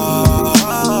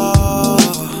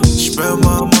 spend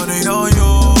my money on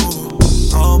you.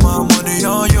 All my money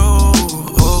on you.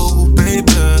 Oh,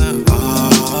 baby,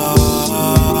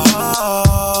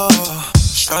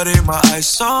 shawty, my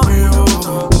eyes on you.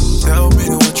 Tell me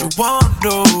what you want,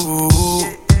 do.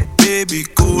 Baby,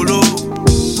 cool,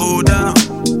 go down,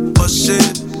 bust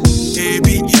it.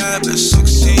 Baby, jij bent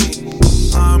sexy.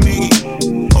 Mami,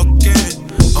 okay,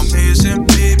 amazing.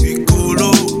 Baby,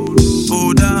 cool,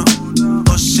 go down,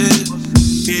 bust it.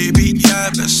 Baby, jij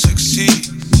bent sexy.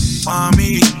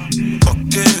 Mami,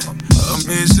 okay,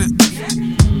 amazing.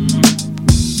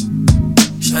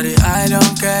 Shawty, I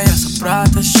don't care, ja, ze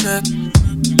praten shit.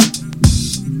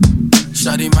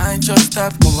 Shawty, mind your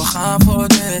step, kom we gaan voor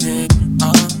dit.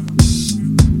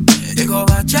 Ik hoor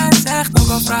wat jij zegt, ook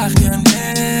al vraag je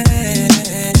niks.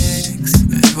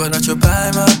 Ik wil dat je bij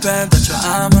me bent, dat je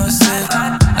aan me zit.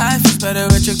 Life is better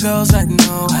with your girls, I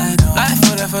know. Life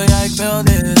forever, ja, ik wil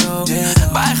dit ook.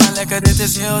 Wij gaan lekker, dit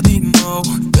is heel dino.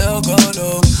 Wil go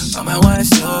low, van mijn wine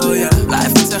show, yeah.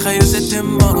 Blijf niet zeggen, je zit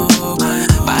in mijn hoofd.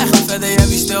 Wij gaan verder, jij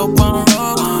wie stil pan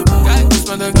road. Kijk eens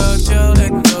met de girl, chill,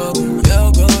 ik know.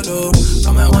 Wil go low,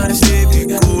 van mijn wine show.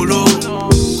 Baby, cool,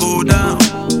 go down,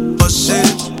 bust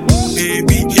it.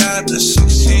 Baby, jij bent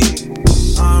sexy.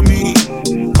 Mami,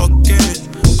 okay,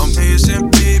 amazing.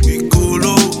 Baby, cool,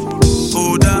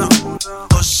 go down,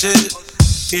 bust it.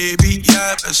 Baby,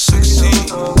 jij bent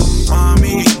sexy.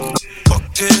 Mami,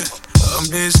 okay,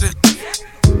 amazing.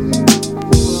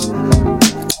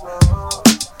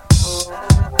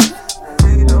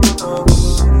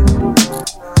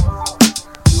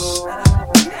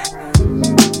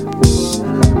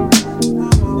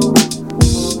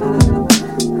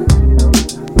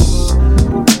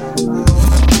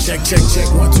 Check,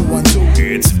 1, 2, 1,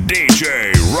 2. It's DJ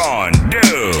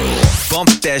Rondo. Bump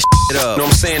that shit up. Know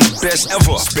what I'm saying? The best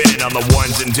ever. Spinning on the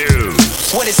ones and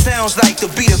twos. What it sounds like to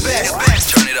be the best.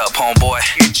 Turn it up, homeboy.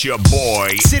 It's your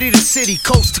boy. City to city,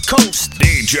 coast to coast.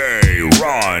 DJ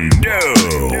Rondo.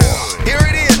 Here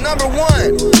it is, number 1.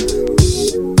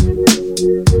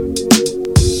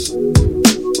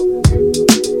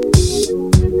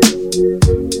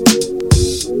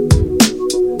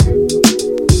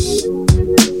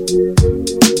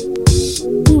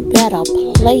 Better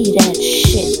play that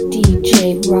shit,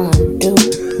 DJ Rondo.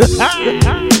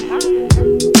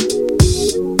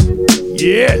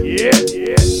 Yeah.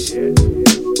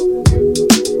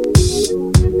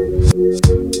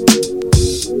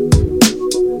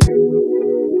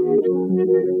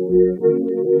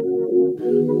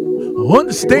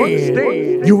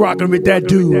 Understand, you rockin' with that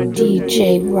dude,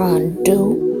 DJ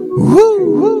Rondo. Woo.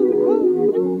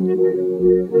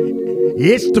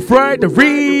 It's the Friday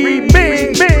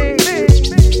remix.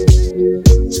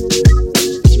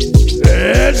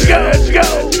 Let's go.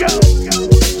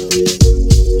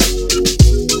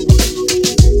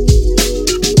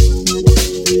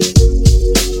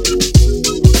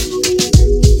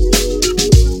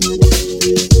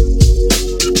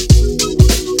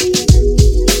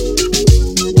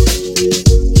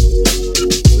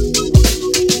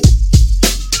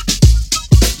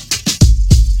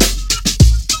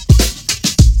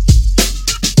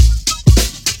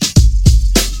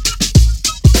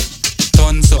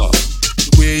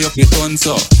 You tons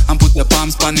up and put your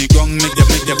palms on the ground, make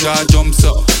your jaw jump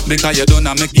up. Because you don't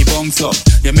make it bounce up.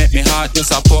 You make me heart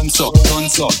just a pump up.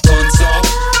 Tons up.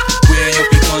 Way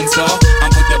up your tons up and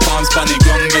put your palms on the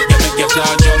ground, make your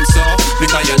jaw jump up.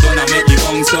 Because you don't make it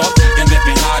bounce up. You make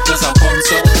me heart just a pump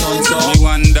up. Tons up. Me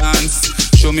one dance.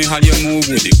 Show me how you move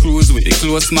with it, cruise with it.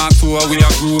 Close mark to a way I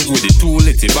groove with it. Too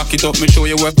litty, back it up, me show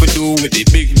you what to do with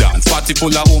it. Big dance, party full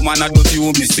of woman, I just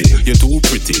you miss it. You're too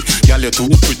pretty, girl, you're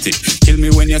too pretty. Kill me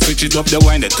when you switch it up, the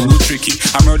wine, they're too tricky.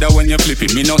 I murder when you flip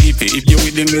it, me no hippie. If you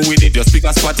with me with it, just pick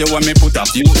a spot you want me put up.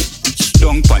 You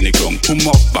don't panic, come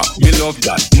up back. Me love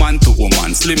that, man to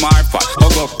woman, slim or fat.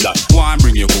 Hug up that, one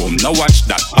bring you home, now watch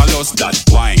that. I lost that,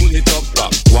 wine, pull it up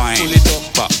back, wine, pull it up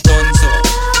back, tons up.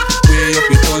 Way up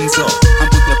your tons up and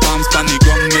put your palms on the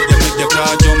ground, make your car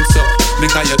jump up.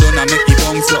 Because you don't make it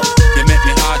bounce up. You make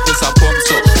me heart just a pump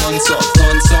up. Tons up.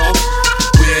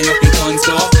 Way up your tons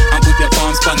up and put your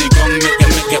palms on the ground,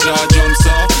 make your car jump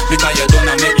up. Because you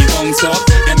don't make it bounce up.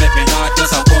 You make me heart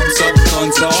just a pump up.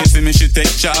 Tons up. She see me, she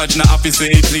take charge, now happy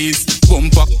say please.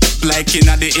 bumper like in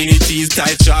the 80s.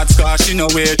 Tight shorts, cause she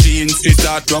no wear jeans. She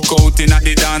start rock out in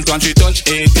the dance when she touch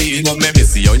 18. But maybe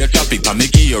see how you cap it and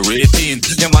make you rating.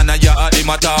 Your man a yard, him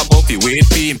a talk about the weight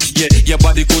beam. Yeah, your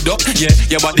body good up, yeah,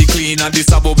 your body clean. And this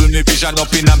a bubble me vision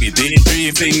up in a me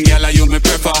daydream thing. Yalla you me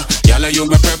prefer, yalla you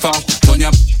me prefer. Turn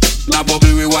your now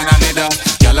bubble with one another.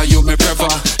 Yalla you me prefer,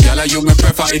 yalla you me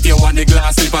prefer. If you want the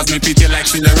glass slippers, me pity like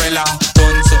Cinderella.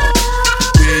 Tons up,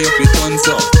 way up your tons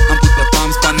up. And put the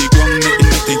palms on the ground,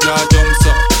 make the jaw jumps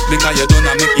up. Because you done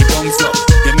make it bounce up.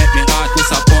 You make me heart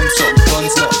just a pumps up.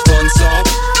 Tons up, tons up.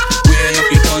 Way up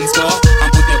your tons up. And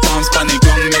put your palms on the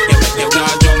ground, make your jaw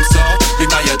jumps up.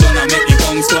 Because you done make it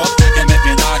bounce up. You make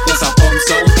me heart just a pumps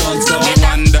up. Tons up. Me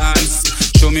one dance.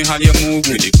 Show me how you move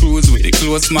with it, cruise with it,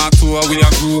 close mark to how we a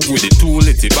groove with it. Too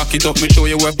litty, back it up, me show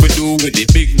you what we do with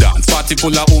it. Big dance, party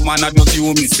full of woman, I just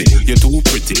you miss it. You're too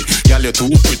pretty, girl, you're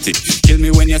too pretty. Kill me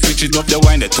when you switch it up, the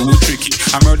wine, they're too tricky.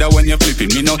 I murder when you're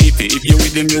flipping, me no hippie. If you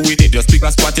with him, you with it. Just pick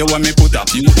a spot you want me put up,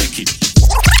 you pick it.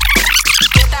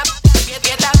 Get that.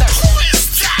 Who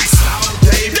is that?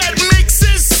 That mix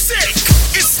is sick.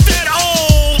 It's that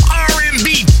old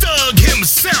R&B thug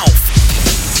himself.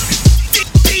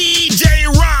 DJ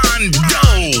Rondo.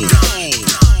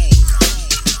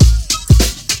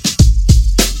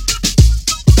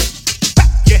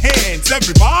 Clap your hands,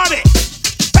 everybody.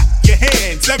 Clap your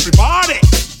hands, everybody.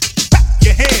 Clap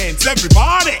your hands,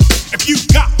 everybody. If you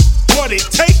got what it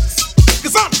takes.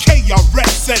 Cause I'm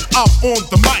KRS and I'm on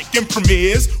the mic and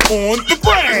Premier's on the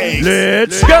break.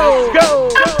 Let's go.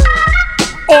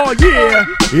 Oh yeah,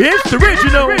 it's the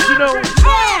original.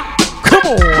 Come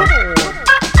on.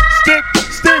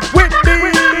 Stick with me.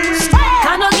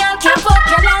 Can no girl can fuck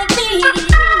you like me.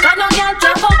 Can no girl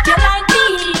can fuck you like me.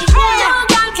 No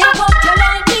girl can fuck you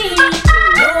like me.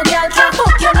 No girl can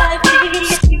fuck you like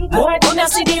me. Boy, come here,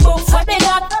 see the bump for the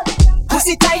got.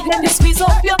 Pussy tight, let me squeeze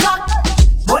up your cock.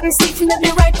 Body stiff, let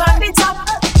me right on the top.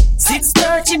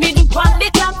 6:30, me do on the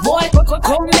clock. Boy,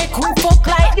 come make we fuck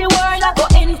like the world I go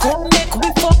in. Come make we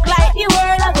fuck like the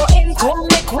world I go in. Come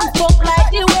make we fuck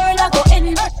like the world I go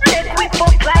in. Let we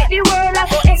fuck like the world I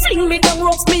go in. Sing me down,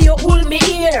 rocks me, you hold me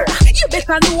ear. You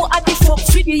better know I the fuck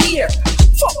for the year.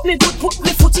 Fuck me good, put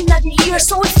me foot in the ear.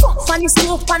 So we fuck funny,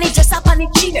 slow funny, dress up on the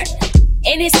chair.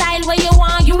 Any style where you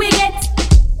want, you will get.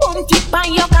 Pump it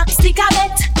on your cock, stick a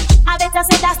bet. I better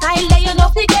say that style that you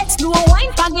love to get. Slow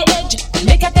wine from the edge,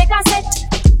 make a take a set.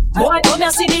 Boy, come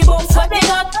here, see the bump for the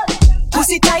got.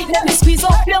 Pussy tight, let me squeeze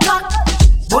up your cock.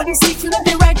 Body stiff, let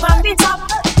me right on the top.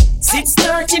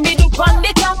 6:30, me do on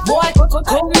the clock. Boy,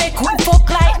 come make we fuck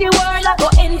like the world I go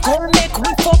in. Come make we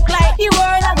fuck like the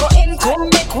world I go in. Come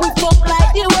make we fuck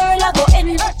like the world I go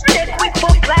in. Let we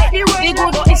fuck like the world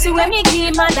I go in. You see when me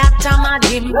give my doctor mad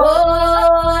him.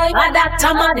 Boy, my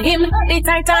doctor mad him. The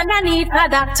tight underneath, my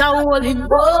doctor hold him.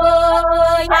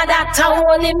 Boy, my doctor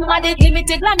hold him. I dey give it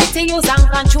to let me to use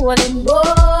and control him.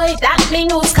 Boy, that me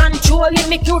use control him.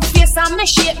 Me cute face and me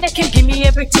shape make him give me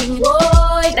everything.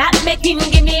 Boy, that make him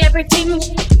give me everything.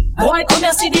 Boy, come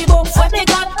here, see the bump for the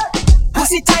got.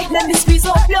 Pussy tight, let me squeeze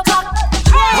up your cock.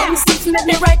 Body stiff, let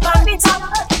me right on the top.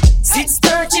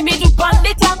 6:30, me do on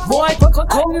the clock. Boy,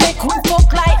 come make we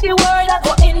fuck like the world I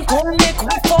go in. Come make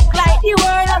we fuck like the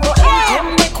world I go in.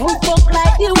 Come make we fuck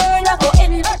like the world I go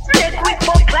in. Let we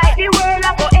fuck like the world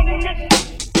I go in.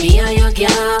 Me and your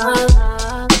girl,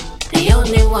 the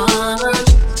only one.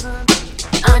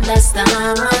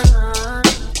 Understand?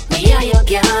 Me and your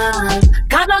girl.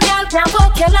 Can no girl can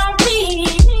fuck you like me.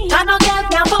 Can no girl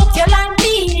can fuck you like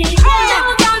me. No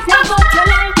girl can fuck you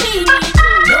like me.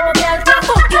 No girl can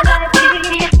fuck you like me.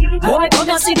 Boy, come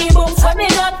here, see the bump for me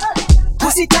got.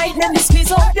 Pussy tight, let me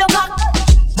squeeze up your cock.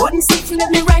 Body stiff, let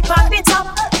me right on the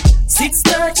top.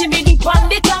 6:30, me deep on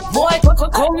the clock. Boy,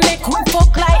 come make we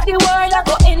fuck like the world I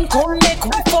go in. Come make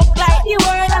we fuck like the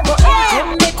world I go in.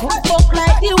 Come make we fuck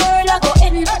like the world I go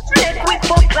in. Let we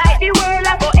fuck like the world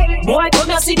I go in. Boy, come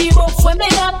here, see the bump for me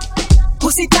got.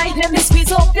 Pussy tight, let me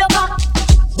squeeze up your cock.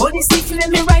 Body stiff, let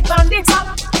me right on the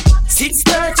top.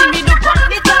 6:30, me do on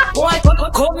the clock. Boy,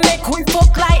 come make we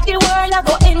fuck like the world I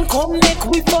go in. Come make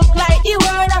we fuck like the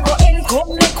world I go in.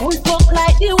 Come make we fuck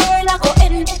like the world I go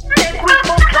in. Let we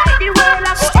fuck like the world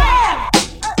I go in.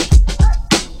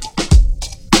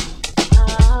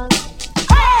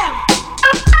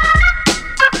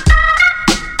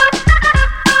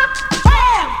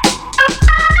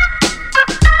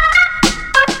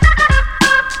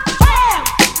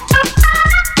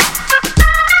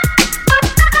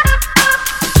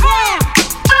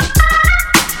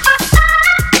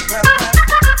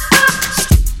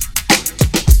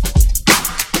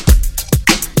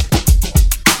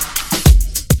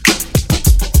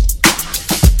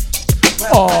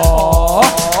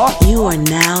 You are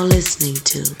now listening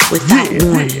to Without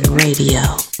Warning Radio.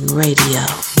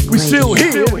 We still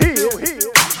here.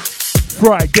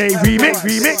 Friday remix.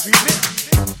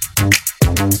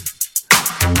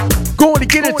 Going to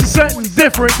get into something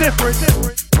different.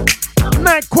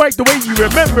 Not quite the way you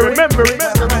remember.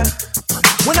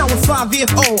 When I was 5 years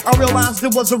old, I realized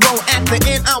there was a road. At the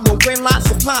end, I would win lots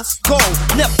of pots of gold.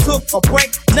 Never took a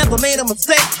break, never made a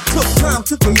mistake. Took time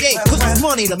to create, cause there's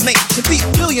money to make. To be a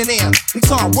millionaire, it's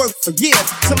hard work for years.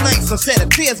 Some nights I shed a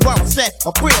tears while I set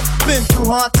a prayer. Been through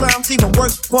hard times, even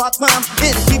worked part-time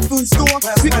in a seafood store,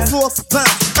 sweeping floors for time.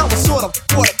 I was sort of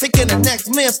quarter, taking the next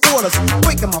man's orders.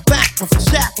 Breaking my back with a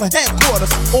shack for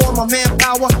headquarters. All my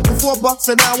manpower, for $4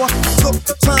 an hour. Took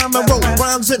the time and wrote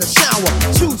rhymes in the shower.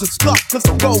 Shoes are stuck, cause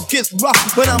the road gets rough.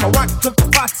 But I'm a rock, cause the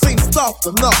fox ain't soft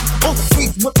enough. On the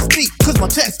streets with the speed, cause my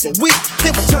chest is weak.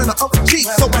 They were turning up the cheek,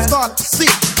 so I started to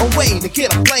see a way to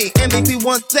get a play. And maybe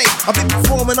one day I'll be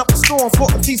performing up a storm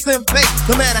for a decent pay.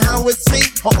 No matter how it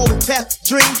seems, I always have a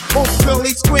dream. Both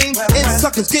girlies scream, and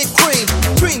suckers get cream.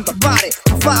 Dreamed about it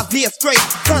for 5 years straight.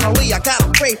 Finally I got a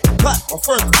break, cut my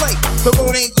first plate. The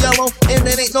road ain't yellow, and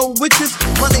there ain't no witches.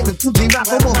 My name is 2G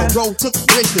Rap, I'm on the road to the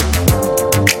riches.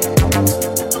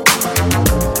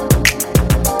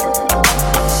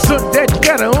 Something that you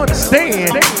gotta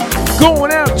understand.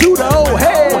 Going out to the old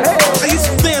head. I used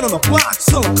to stand on the block,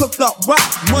 selling cooked up rock.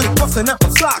 Money busting out my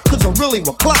sock, cause I really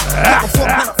was clock. Got a 4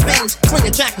 kind of things,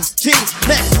 swinging jackets, jeans,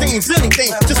 magazines,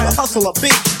 anything, just to hustle a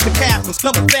beat. The cash was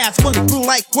coming fast, money grew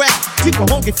like grass. People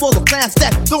hungry for the class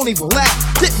that don't even laugh.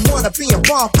 Didn't wanna be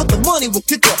involved, but the money will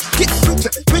get you. Get richer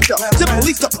and richer, till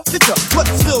police up a picture. But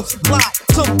still supply,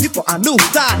 some people I knew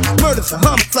died. Murders and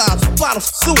homicides, bottles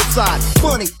of suicide.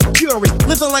 Money, fury,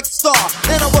 living like a star.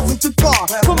 And I wasn't too far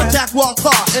from a Jaguar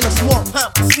car in a small town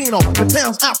casino. The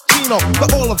town's Al Pacino,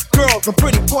 but all of the girls are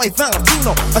pretty boy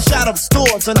Valentino. I shot up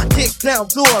stores and I kicked down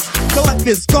doors.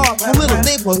 Collectors cars for little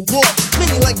neighborhood boys.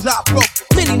 Many legs I broke,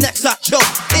 many necks I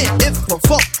choked. And if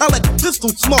provoked, I let the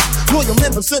pistol smoke. Loyal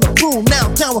members in the room,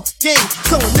 now down with the game.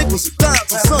 Selling nickels and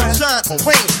dimes and sunshine and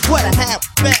rain. What I have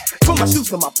back, from my shoes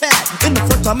to my pad. In the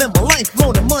first time in my life,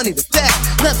 loaning money to dad.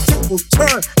 Now the tables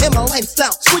turn and my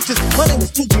lifestyle switches. My name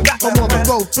is 2G Rap, I'm on the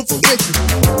road to the riches.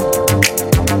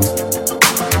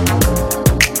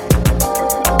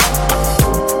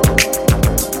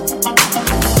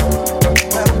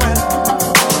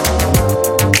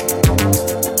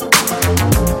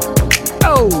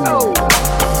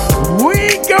 We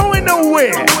ain't going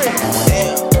nowhere.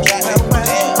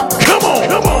 Come on.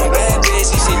 Bad bitch,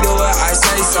 she do what I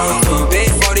say so. 2 big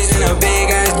 40s in a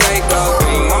big ass Draco.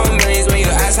 3 more millions when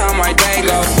you ask how my day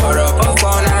go. Put up a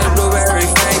phone, now the blueberry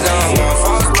fango. 1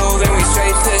 false move and we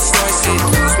straight to the store shit.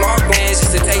 2 small bands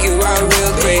just to take you out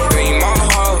real quick. 3 more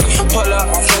hoes, pull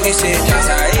up on fucking shit. That's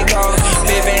how it goes.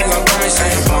 Big bands on coming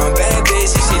straight. 1 bad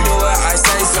bitch, she do what I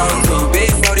say so. 2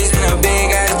 big 40s in a big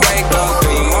ass Draco.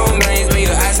 3 more millions when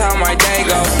you ask how my day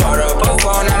go. Put up a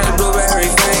phone, now the blueberry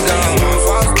fango. 1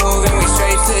 false move and we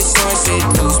straight to the store shit.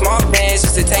 2 small bands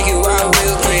just to take you out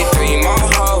real quick. 3 more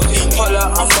hoes, pull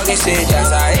up on fucking shit.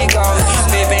 That's how it goes.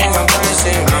 Big bands on coming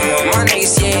straight. I'm with my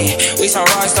niggas, yeah. We some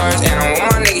rock stars and I'm with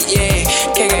my niggas, yeah.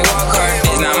 KK walk hard,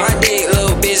 it's not my dick,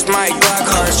 little bitch, my block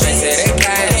hard. Straight to the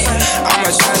cash, I'm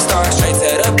a trap star, straight to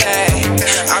the bag.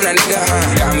 I'm the nigga,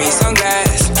 got me some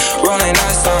gas, rolling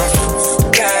up some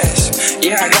cash.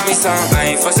 Yeah, I got me some,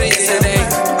 I ain't fussing yesterday,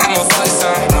 I'ma fuck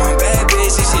some. 1 bad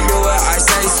bitch, and she do what I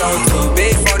say so. 2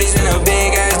 big 40s in a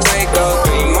big ass Draco.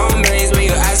 3 more millions when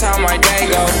you ask how my day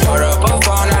go. Put up a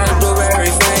phone, now the blueberry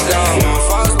fango. 1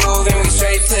 false move and we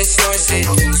straight to the short shit.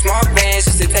 2 small bands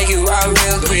just to take you out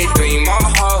real quick. 3 more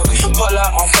hoes, pull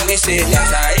up on fucking shit. That's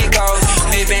how it goes.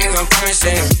 Big bands on coming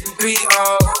shit. 3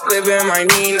 hoes, living my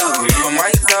Nino. On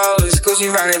my toes, Gucci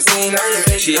Valentino.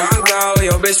 She on go,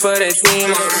 your bitch for the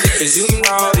team. Cause you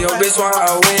know your bitch want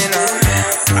a winner.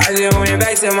 I just went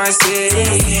back to my city,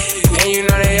 and you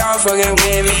know they all fucking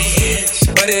with me.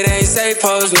 But it ain't safe,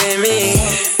 pose with me.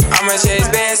 I'ma chase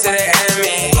bands to the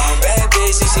enemy. 1 bad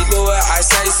bitch, and she do what I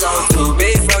say so. 2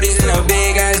 big 40s in a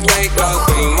big ass Draco.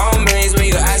 3 more millions when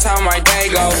you ask how my day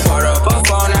go. Put up a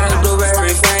phone, now the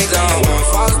blueberry fango. 1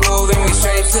 false move and we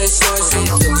straight to the short shit.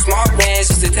 2 small bands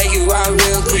just to take you out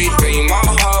real quick. 3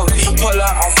 more hoes, pull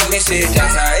up on fucking shit.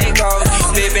 That's how it goes.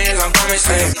 Big bands, I'm coming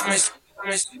straight.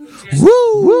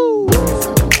 Woo!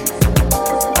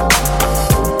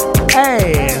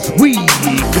 As we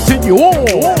continue on,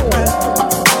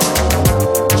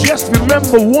 just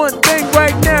remember one thing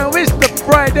right now, it's the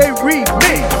Friday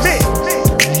remix.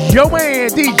 Yo man,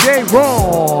 DJ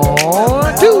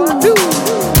Ron, do.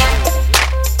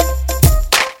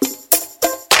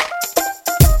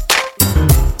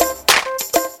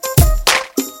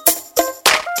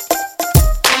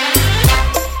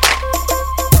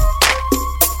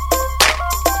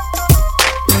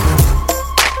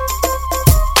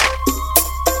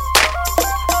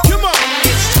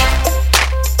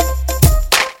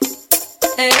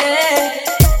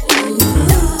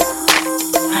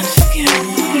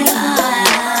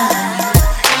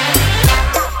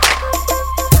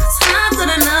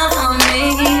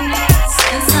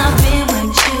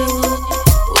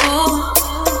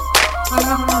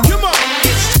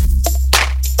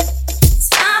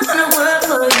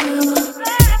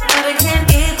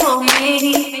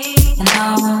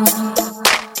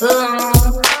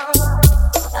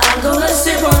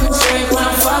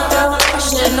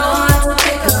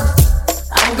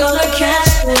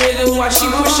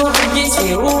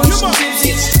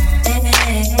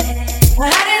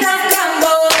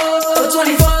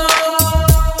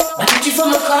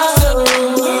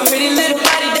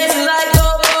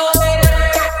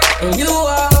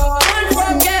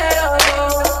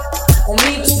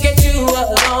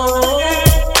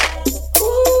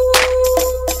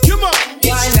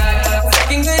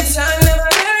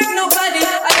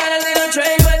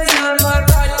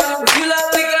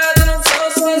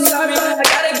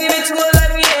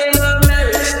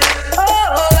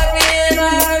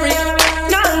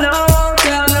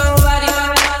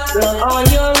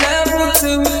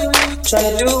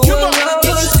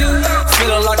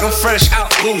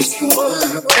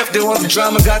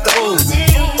 Drama got the ooze.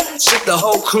 Ship the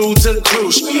whole crew to the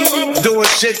cruise. Doing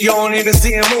shit you don't even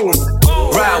see him move.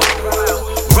 Ride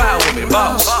with me,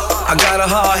 boss. I got a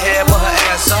hard head, but her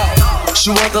ass off. She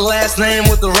want the last name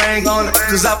with the ring on it.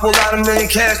 Cause I pulled out $1 million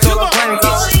cash, told her playing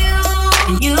cost.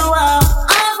 You are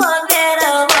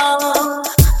unforgettable.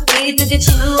 We took it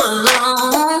you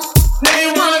alone.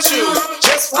 They want you,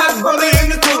 just like brother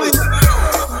in the coolie.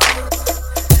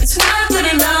 It's not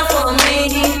good enough for me.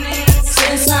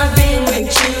 Since I've been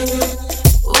with you,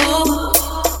 ooh,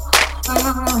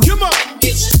 come on.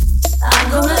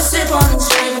 I'm gonna sip on the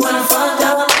drink when I'm fucked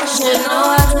up. She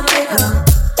know how to pick up.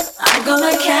 I'm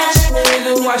gonna catch the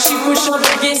rhythm while she push up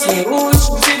against me. Ooh,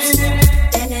 she tipsy.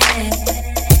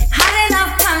 Hot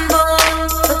enough combo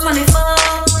for 24.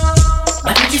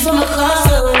 I need you from across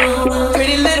the room.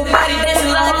 Pretty little body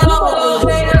dancing like oh,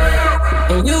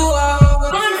 and you are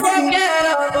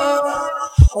unforgettable.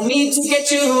 I need to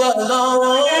get you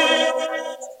alone.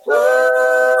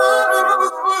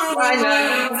 Right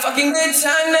now, fucking good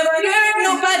time, never hurt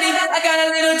nobody. I got a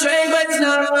little drink, but it's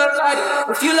not my party.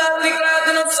 If you love me, girl,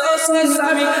 then I'm so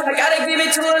sorry. I gotta give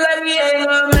it to her like we ain't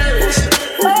love marriage.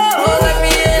 Oh, like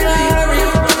we in a hurry.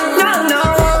 No,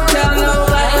 tell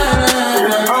nobody.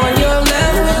 On your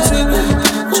level too.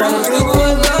 Tryna do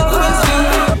what lovers do.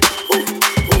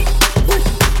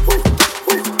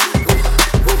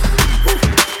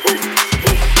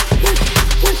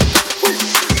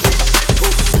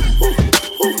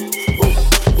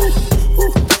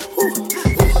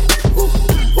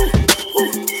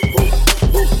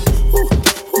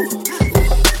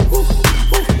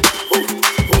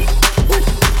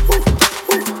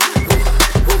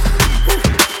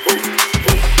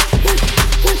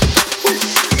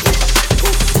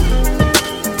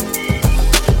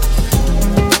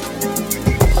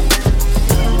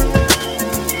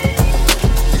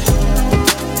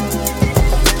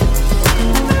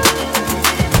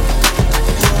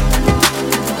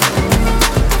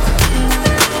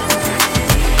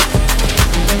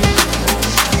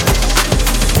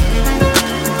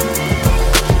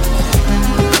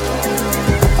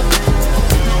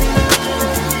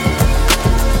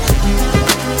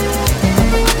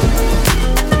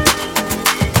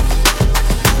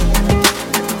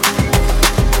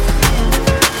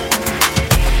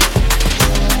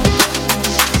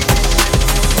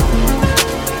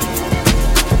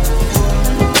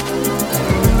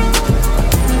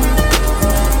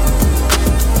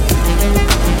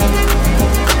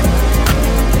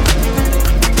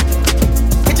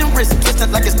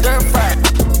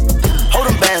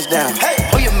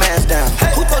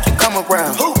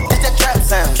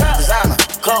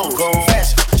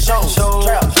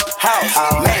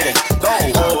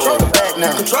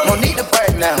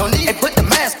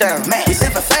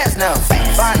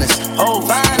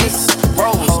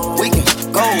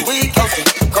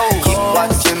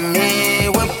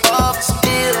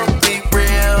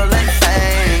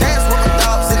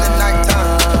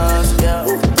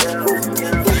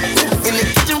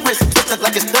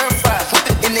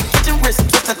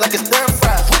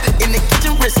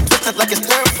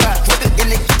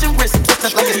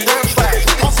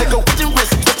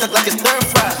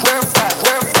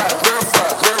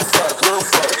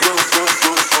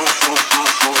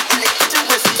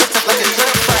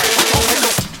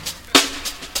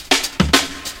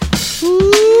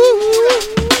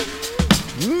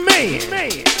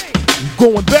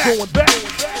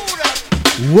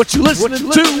 What you listening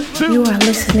to? You are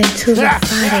listening to the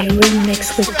Friday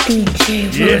remix with DJ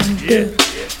Rondu.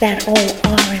 That old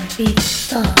R&B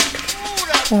thug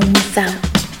on Without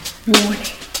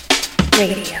Warning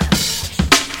Radio.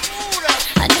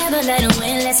 I never let him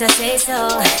win unless I say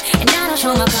so. And I don't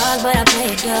show my cards, but I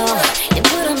play it though. They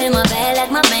put them in my bag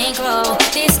like my bankroll.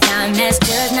 This time that's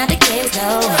just not the case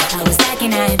though. I was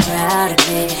lacking, I ain't proud of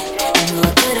it. I knew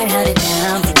I could've held it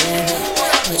down forever,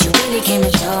 but you really came to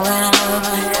show out.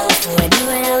 Before I knew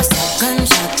it, I was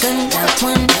shotgun, got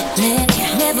one minute.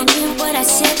 Never meant what I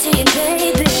said to you,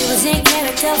 baby. Was in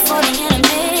character for the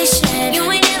animation. You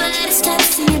ain't never let it stop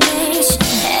simulation.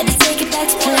 Had to take it back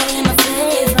to play in my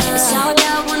favor. It's all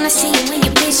out when I see you when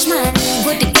you bitch smiling.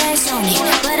 Put the gas on me,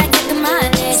 but I got the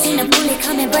mileage. Seen the bullet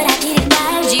coming, but I didn't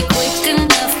dodge it quick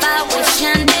enough. I wish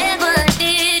I never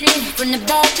did it. From the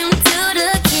bathroom to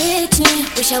the kitchen,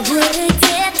 wish I would've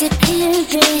kept it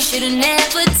pimpin'. Should've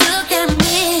never took that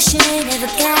mission. Never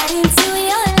got into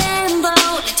your Lambo.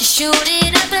 Let you shoot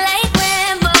it up like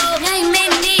Rambo. Now you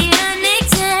made me an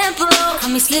example.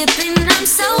 Caught me slipping, I'm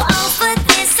so over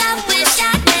this. I wish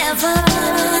I never.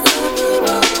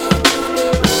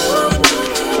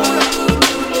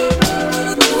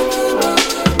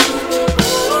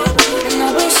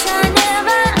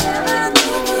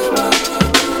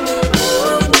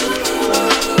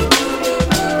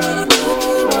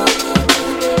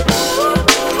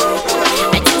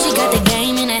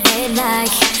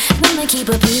 Keep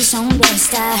a piece on that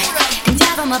style. Can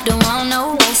drive them up the wall,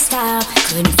 no rest style.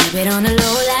 Couldn't keep it on the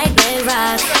low like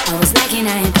bedrock. I was lacking,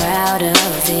 I ain't proud of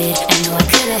it. I know I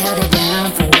could've held it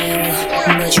down for real,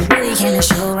 but you really came to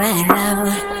show right now.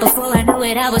 Before I knew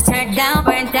it, I was turned down,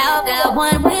 burnt out. Got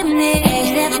one with me.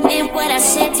 Never meant what I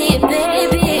said to you,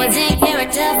 baby. Was in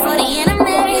character for the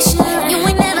animation. You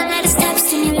ain't never let it stop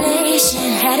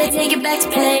stimulation. Had to take it back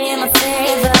to play in my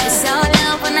favor. It's all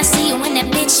out when I see you when that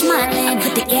bitch smiling.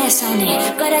 Put the gas on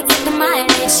it, but I get the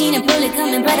mileage. Seen a bullet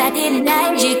coming, but I didn't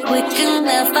dodge it quick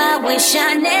enough. I wish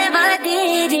I never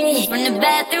did it. From the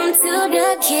bathroom to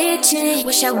the kitchen,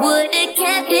 wish I would've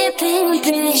kept it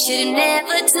pimpin'. Should've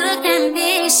never took that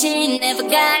mission. Never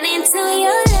got into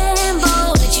your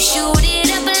Lambo. Let you shoot it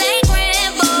up like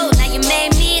Rambo. Now you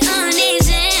made me an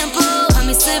example. Caught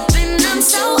me slipping, I'm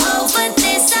so over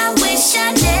this. I wish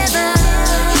I never.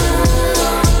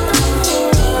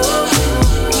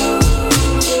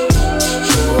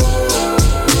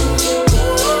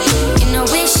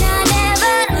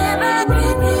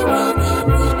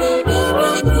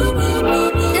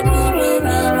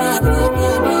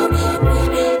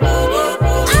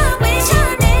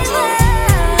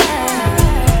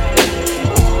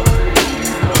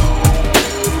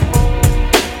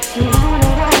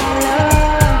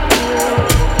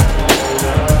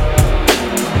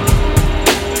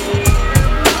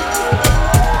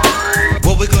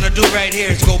 Right here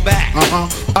is go back.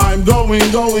 I'm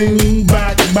going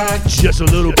back just a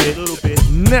little bit,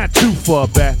 not too far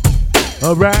back.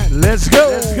 All right, let's go.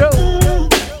 Let's go.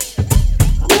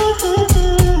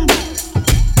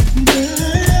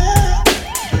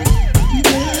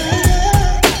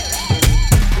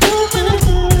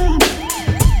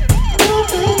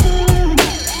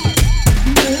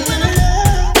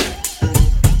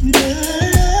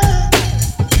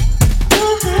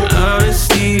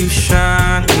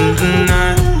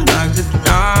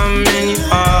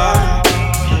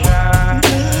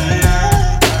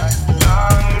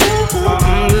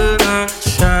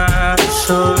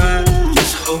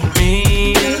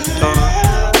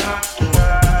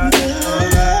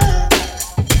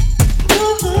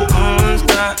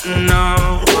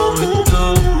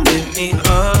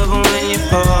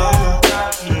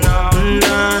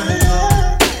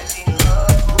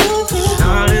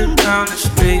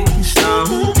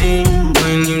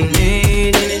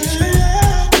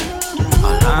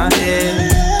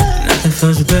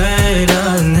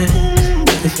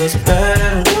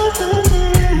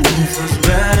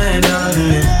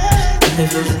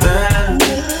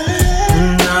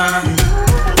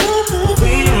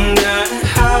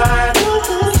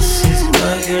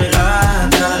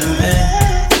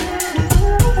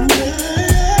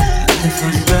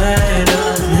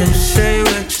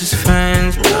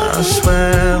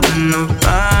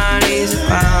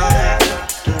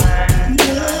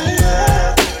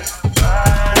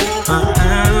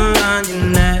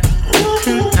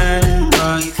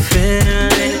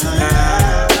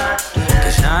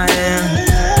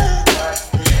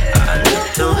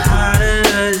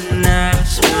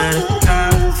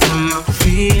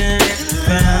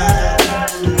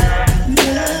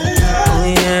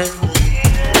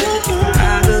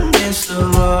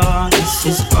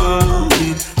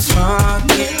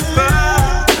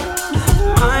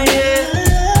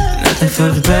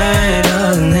 feels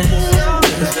better than this.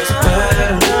 It feels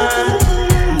better.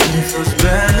 It feels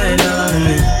better than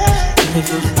this. It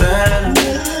feels better.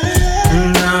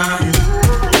 Nah,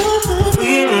 we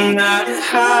ain't got it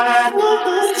hard.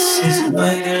 This is the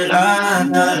way that I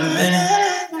got it, man.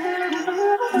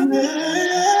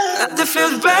 Nothing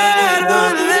feels better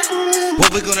than this.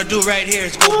 What we're gonna do right here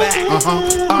is go back.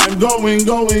 I'm going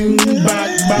back.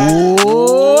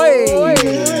 Boy,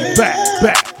 back.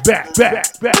 Back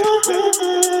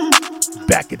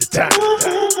at the time.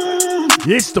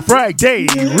 It's the Friday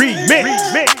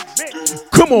remix.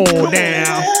 Come on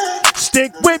now,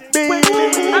 stick with me.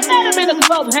 I met him in a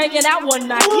club hanging out one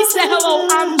night. He said, "Hello,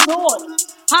 I'm George.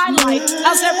 Hi, like,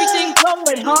 how's everything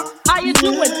going, huh? How you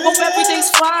doing? Hope everything's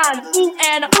fine. Ooh,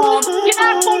 and can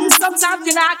I call you sometime?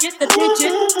 Can I get the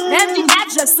digit and the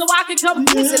address so I can come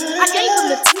visit?" I gave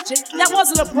him the digit. That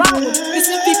wasn't a problem,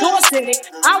 cause if he caused it,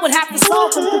 I would have to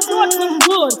solve him. The George looked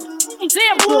good,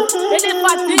 damn good. And if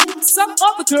I didn't, some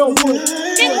other girl would.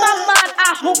 In my mind,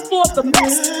 I hoped for the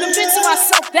best, convincing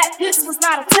myself that this was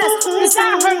not a test. Cause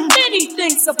I heard many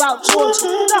things about George,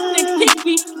 nothing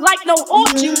pinky, like no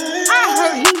orgy. I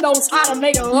heard he knows how to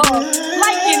make a love,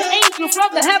 like an angel from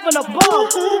the heaven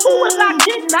above. Who was I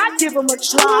kidding? I'd give him a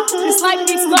try. It's like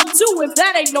he's love too, if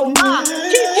that ain't no lie.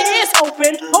 Keep your ears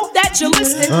open, hope that you're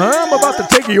listening. I'm about to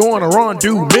take you on a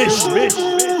rendezvous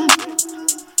mission.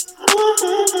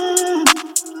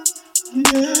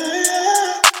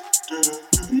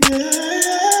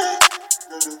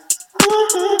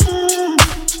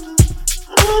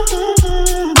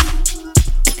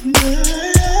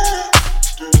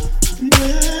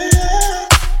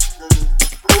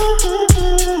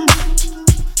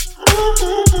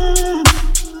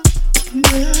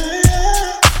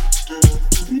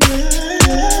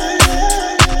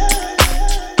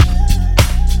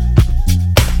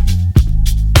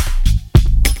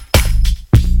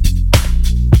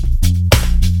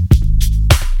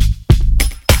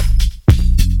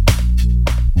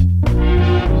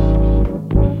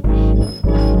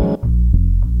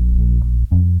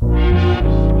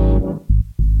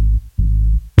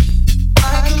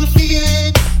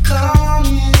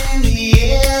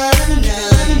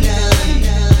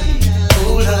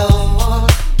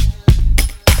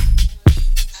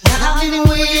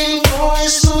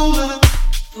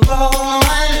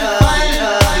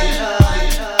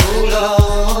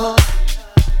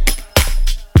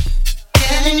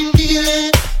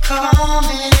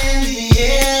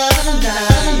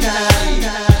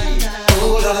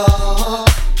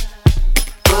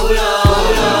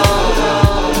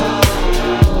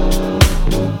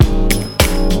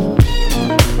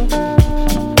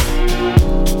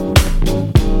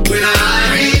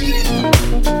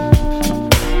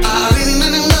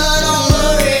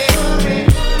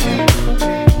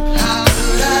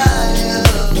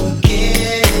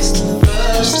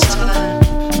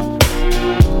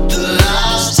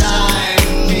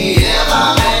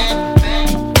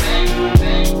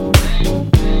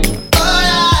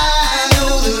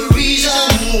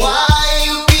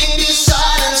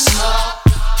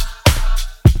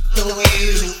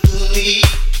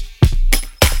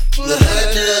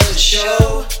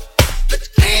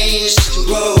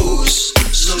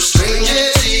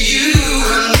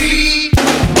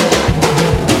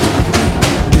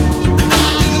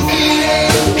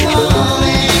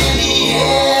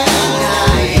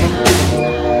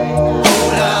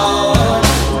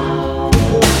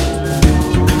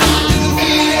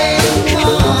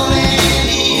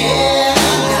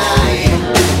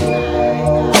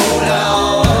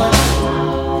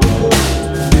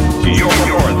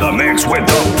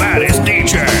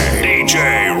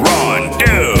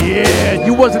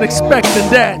 Wasn't expecting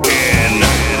that.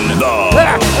 In the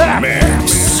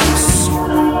mix.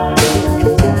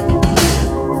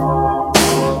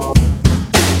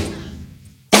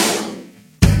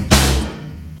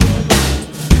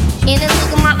 In a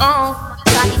look of my own,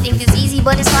 probably think it's easy,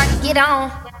 but it's hard to get on.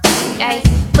 Ay,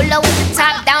 pull up with the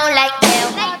top down like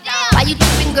hell. Why you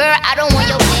tripping, girl? I don't want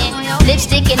your man.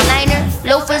 Lipstick and liner,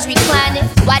 loafers reclining.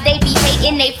 Why they be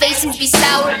hating, they faces be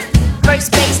sour.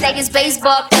 First base like it's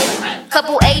baseball play.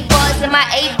 Couple 8 balls in my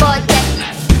 8-ball deck.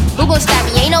 Who gon' stop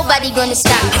me? Ain't nobody gonna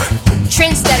stop me.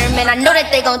 Trendsetter, man, I know that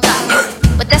they gon' top me.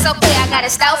 But that's okay, I got a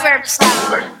style for every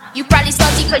style. You probably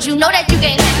salty cause you know that you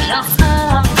can't have me.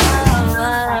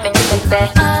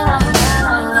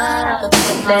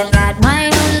 Got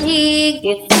my own league,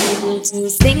 if you need to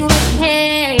sing with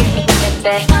me.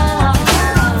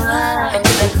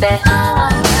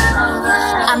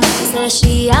 I'm so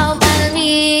she out my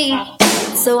league,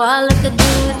 so all I could do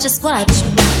is just watch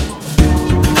me.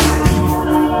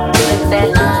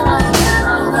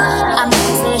 I'm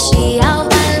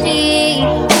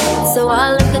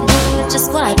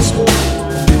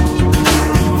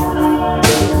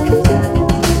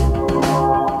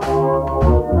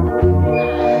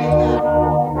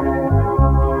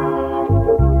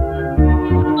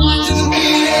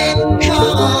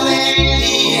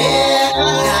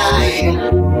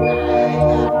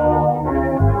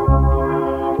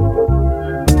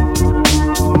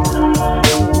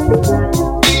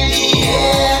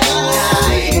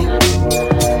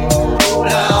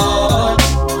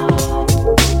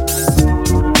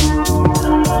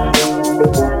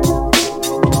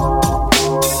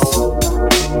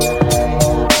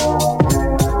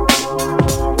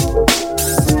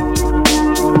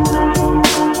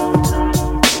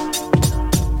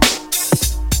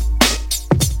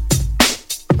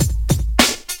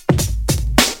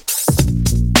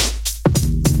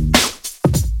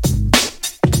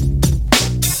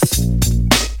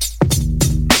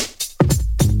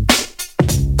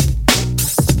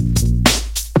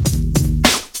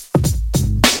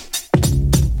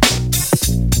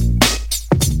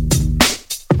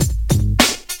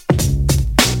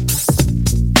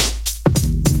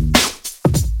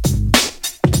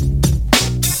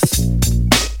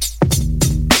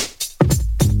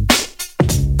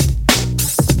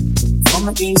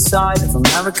east side of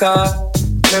America,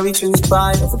 where we choose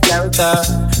pride over character.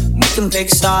 We can pick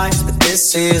sides, but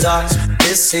this is us,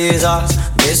 this is us,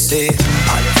 this is.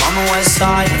 I live on the west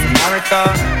side of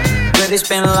America, where they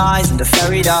spin lies into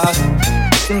fairy dust.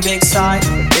 We can pick sides,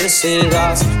 but this is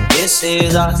us, this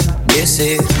is us, this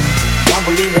is. Don't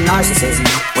believe in narcissism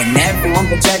when everyone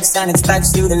projects and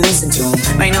expects you to listen to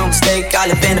them. Make no mistake, I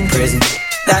live in a prison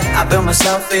that I built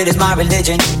myself, it is my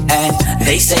religion. And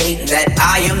they say that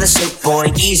I am the sick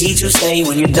boy, easy to say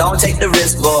when you don't take the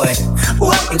risk, boy.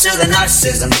 Welcome to the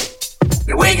narcissism,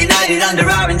 we're united under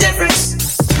our indifference.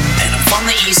 And I'm from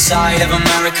the east side of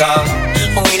America,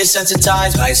 we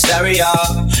desensitized by hysteria.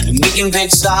 And we can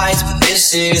pick sides, but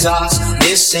this is us,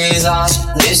 this is us,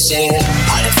 this is.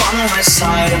 I live on the west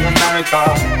side of America,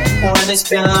 where they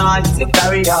spin lies to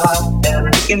bury us. And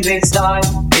we can pick sides,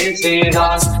 this is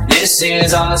us, this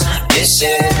is us, this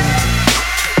is.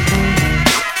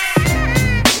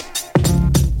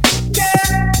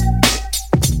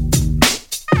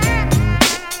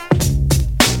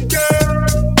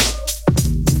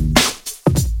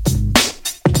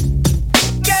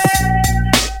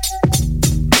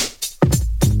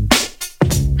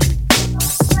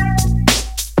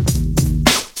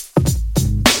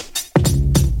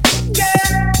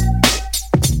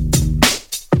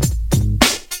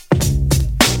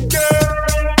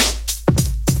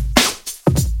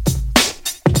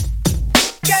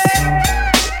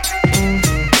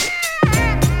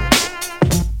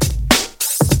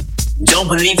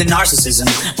 Believe in narcissism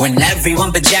when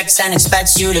everyone projects and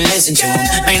expects you to listen to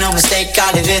them. Make no mistake,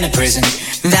 I live in a prison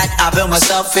that I built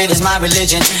myself, it is my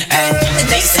religion. And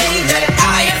they say that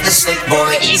I am the sick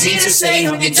boy, easy to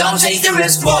say when you don't take the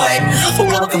risk, boy.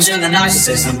 Welcome to the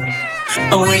narcissism,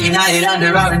 we're united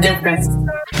under our indifference.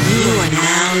 You are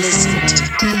now listening to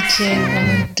DJ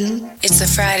Ron. It's the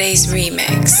Fridays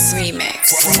remix.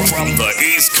 From the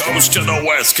East Coast to the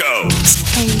West Coast.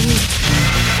 Hey, you.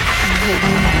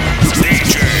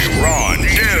 DJ Ron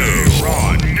Do.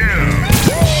 Ron Do.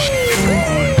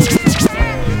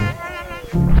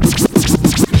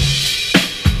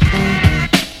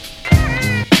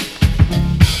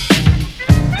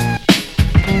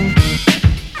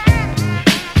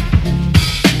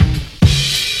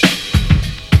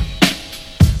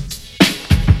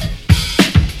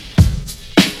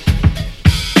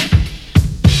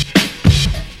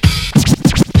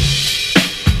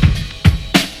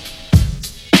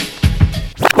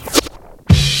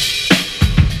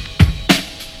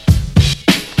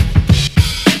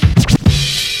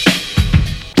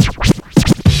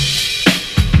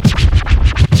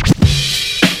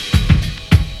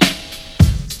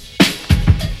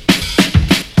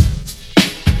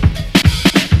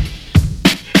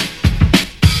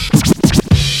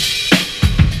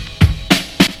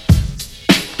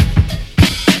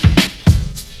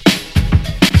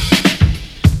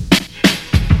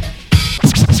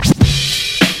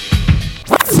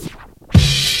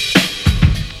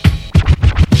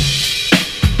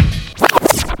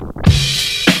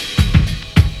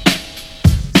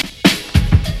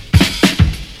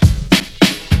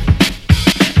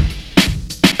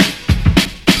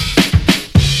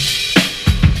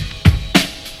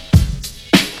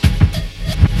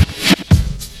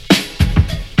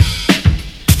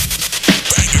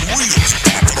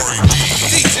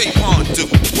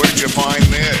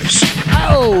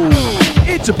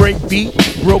 It's a break beat,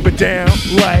 broke it down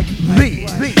like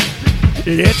this.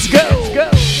 Let's go.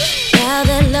 Now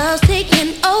that love's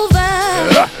taking over,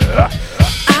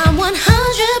 I'm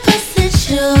 100%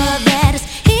 sure that it's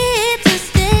here to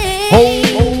stay.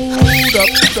 Hold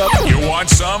up. You want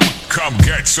some? Come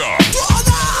get some.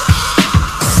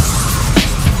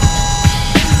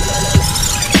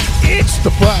 It's the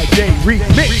Friday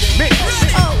remix.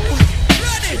 Oh,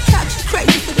 catch you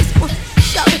crazy for this one.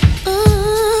 Shout it.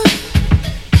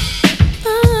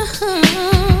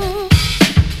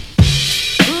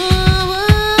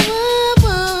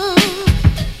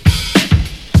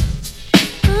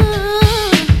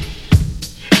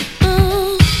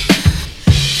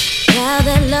 Now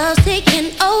that love's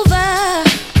taking over,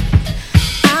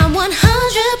 I'm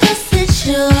 100%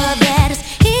 sure that it's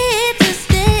here to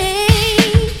stay.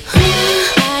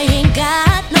 I ain't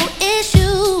got no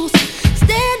issue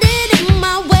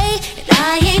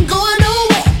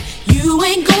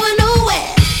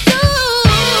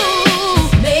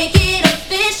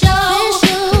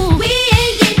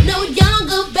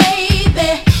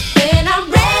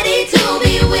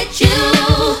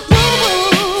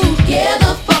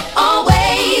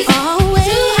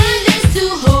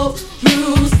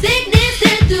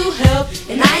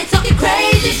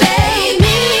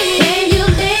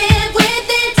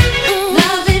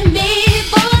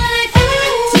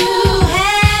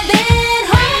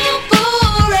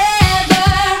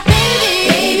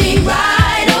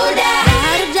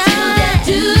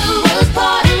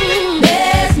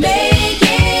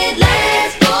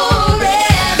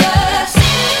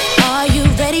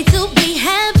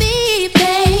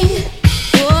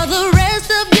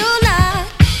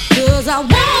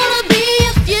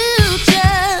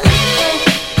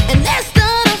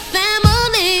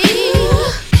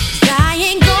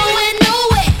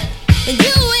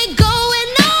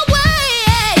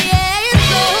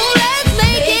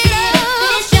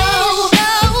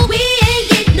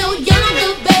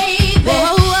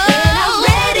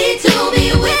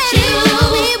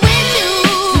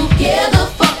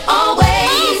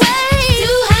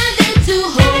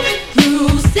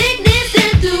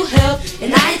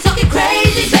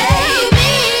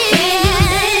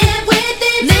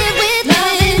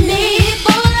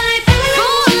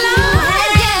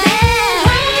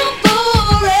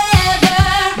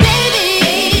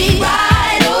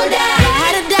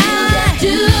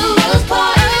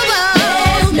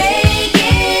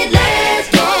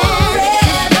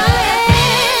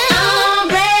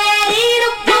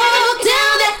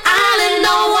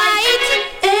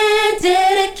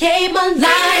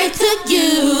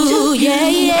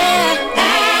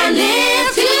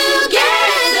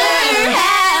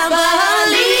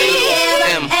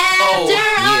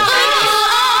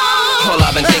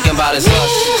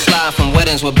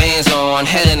Jordans with bands on,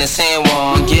 head in the sand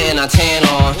wall, getting a tan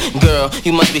on. Girl,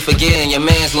 you must be forgetting your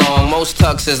man's long. Most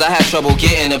tuxes, I had trouble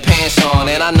getting the pants on.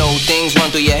 And I know things run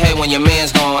through your head when your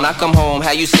man's gone. I come home,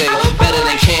 how you say, better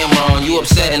than Cameron. You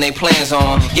upset and they plans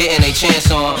on, getting they chance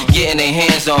on, getting they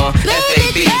hands on.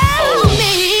 FAB, oh.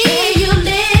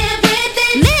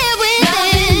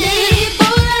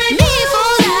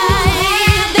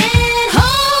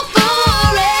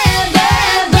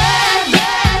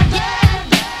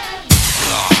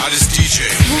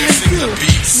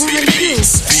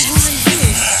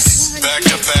 Back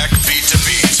to back, beat to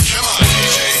beat. Come on,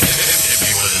 DJ. Hit me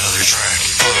with another track.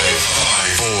 5,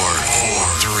 4,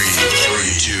 3,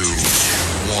 2,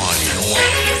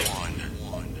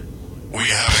 1. We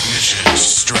have ignition.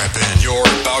 Strap in. You're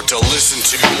about to listen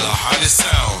to the hottest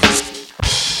sounds.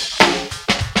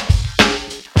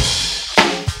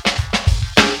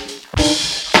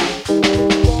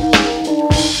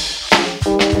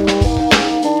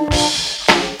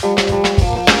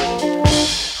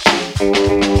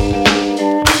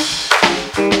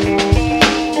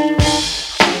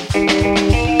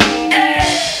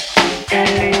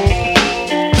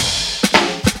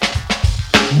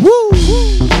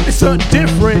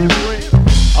 Different,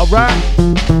 alright.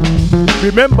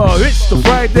 Remember, it's the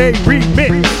Friday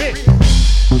remix.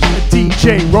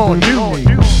 DJ Ron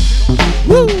Newman.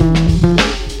 Woo!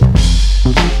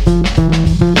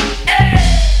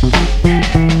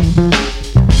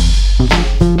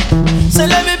 So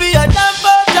let me be a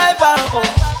dumper driver.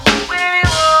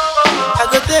 I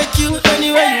could take you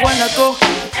anywhere you wanna go.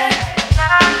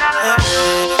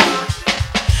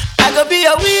 I could be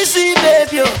a Weezy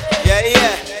baby.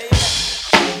 Yeah.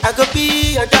 I could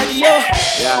be your daddy, yo.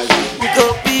 Yeah. You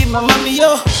could be my mommy,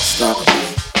 yo. Stop.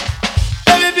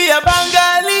 Let me be a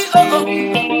Bengali, oh.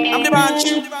 I'm the branch.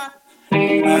 I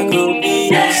could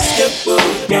be a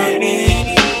skateboard daddy.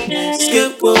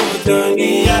 Skateboard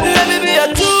daddy. Let me be a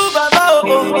two baba,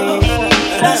 oh.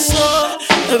 That's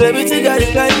so. Baby,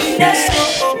 Tigari, that's so.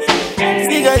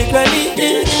 Tigari,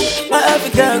 my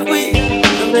African queen.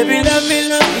 Baby, love me,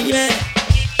 yeah.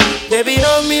 Baby,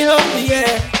 hold me,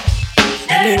 yeah.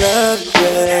 Let me love you,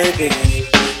 baby.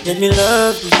 Let me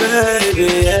love you, baby,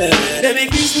 yeah. Baby,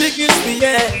 kiss me,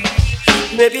 yeah.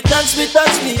 Baby, touch me,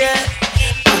 yeah.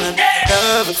 I'm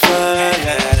never fall,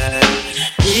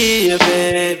 yeah,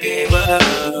 baby,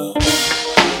 wow.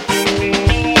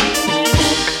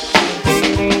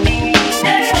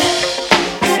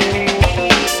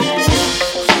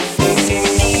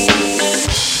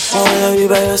 I wanna be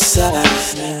by your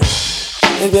side,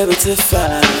 hey, baby, to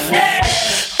find.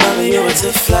 Mommy, you want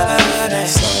to fly,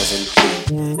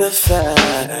 the fly.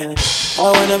 I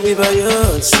wanna be by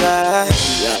your side,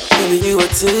 baby, you want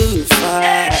to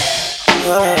fly.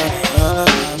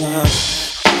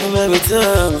 Baby, to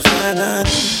fly.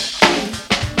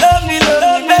 Love me,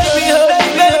 baby, hold me,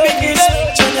 baby, kiss me,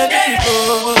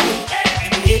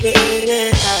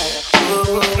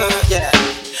 yeah.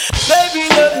 Baby,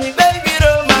 love me, baby,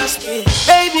 romance me,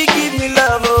 baby, give me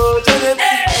love, oh,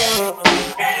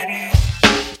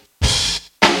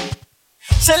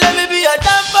 so let me be a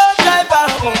dumper driver.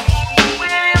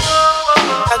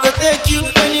 I could take you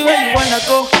anywhere you wanna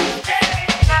go.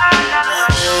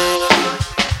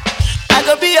 I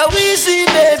could be a Weezy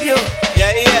baby,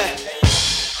 yeah.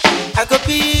 I could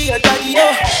be your daddy, yo.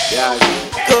 Yeah.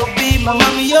 I could be my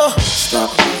mommy, yo.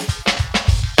 Stop.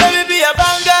 Let me be a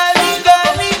Bengali,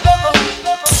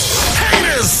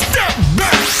 Haters, step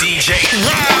back. DJ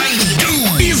Ron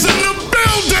Dude is in the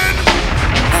building.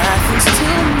 Nothing's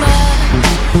too much.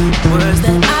 Words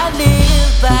that I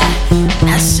live by.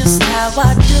 That's just how I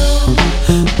do.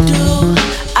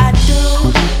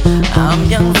 I'm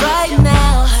young right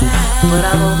now, but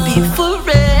I won't be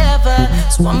forever.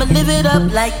 So I'ma live it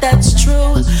up like that's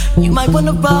true. You might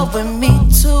wanna roll with me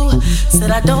too.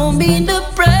 Said I don't mean to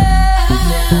brag,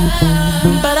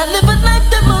 but I live a life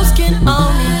that most can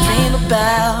only dream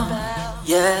about.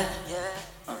 Yeah.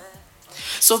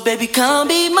 So baby, come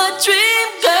be my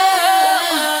dream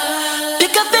girl.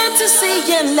 Pick a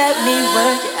fantasy and let me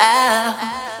work it out.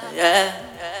 Yeah.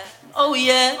 Oh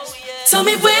yeah. Tell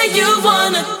me where you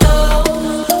wanna go,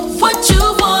 what you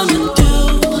wanna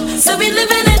do. So we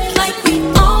living it like we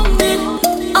own it.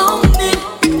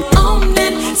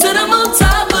 Said I'm on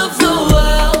top of the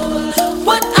world.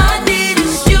 What I need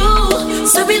is you.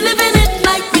 So we living it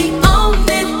like we own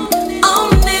it.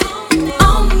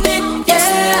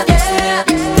 Yeah.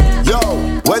 Yo,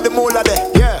 where the moolah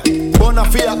there? Yeah.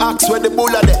 Bonafide axe where the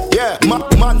bulla there? Yeah.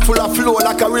 Man full of flow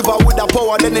like a river with a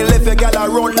power. Then he left a gal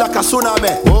run like a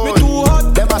tsunami. Me too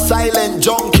hot. Them a silent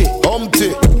junkie,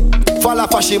 humpty.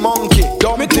 Falafel she monkey,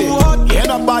 dumpty. Ain't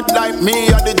a bad like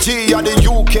me, or the G, or the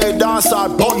UK dancer,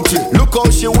 bunty. Look how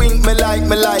she wink me like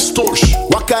Stush.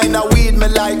 What kind of weed me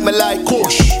like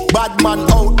Kush. Bad man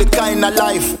out the kind of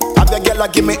life. Have your girl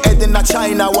give me head in a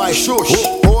China white. Shush,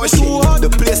 oh shit. The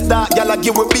place that girl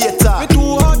give we beta.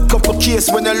 Couple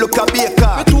case when you look a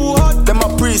baker. Them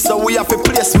a priest so we have to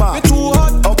play smart.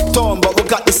 Uptown but we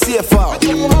got the safe out.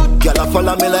 Girl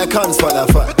follow me like hands for the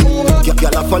fat.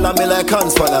 Girl follow me like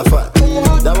hands for the fat.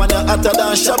 That one you hotter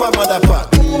than Shabba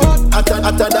motherfucker.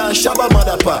 Hotter than Shabba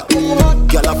motherfucker.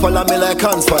 Girl follow me like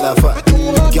hands for the fat.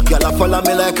 Girl follow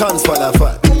me like hands for the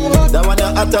fat. That one you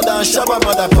hotter than Shabba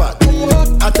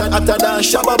motherfucker. Hotter than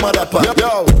Shabba motherfucker.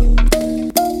 Yo.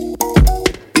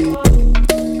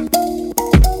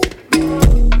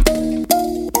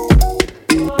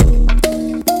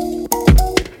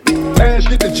 Ass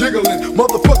get the jiggling,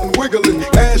 motherfucking wiggling.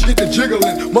 Ass get the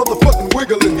jiggling, motherfucking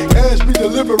wiggling. Ass be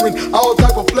delivering all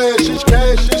type of flashes,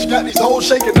 cashes. Got these hoes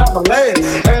shaking out my legs.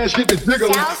 Ass get the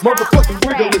jiggling, motherfucking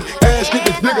wiggling. Ass get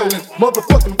the jiggling,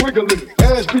 motherfucking wiggling.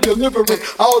 Ass be delivering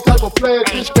all type of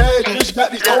flashes, cashes.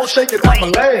 Got these hoes shaking out my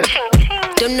legs.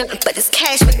 Don't nothing but this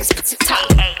cash when it's put some top.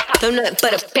 Don't nothing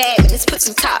but a bag when it's put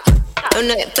some top. Don't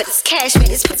nothing but this cash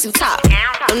when it's put some top.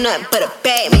 Don't nothing but a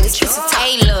bag when it's put some top.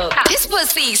 Hey look, this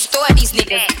pussy extort these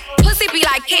niggas. Pussy be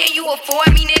like, can you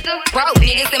afford me, nigga? Broke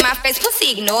niggas in my face,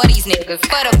 pussy ignore these niggas.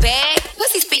 For the bag,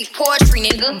 pussy speak poetry,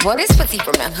 nigga. Boy, this pussy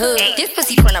from the hood. This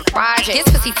pussy from the project. This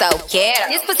pussy so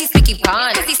ghetto. This pussy speaky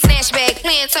pun. Pussy snatch bag,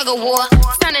 playing tug of war.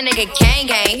 Son a nigga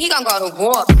gang, he gon' go to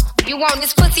war. You want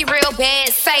this pussy real bad?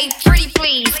 Say pretty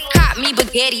please. Cop me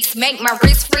baguettes, make my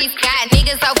wrist freeze. Got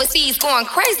niggas overseas going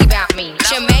crazy about me.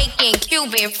 Jamaican,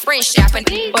 Cuban, French,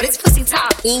 Japanese. Boy, this pussy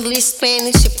talk English,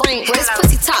 Spanish, and French. Boy, this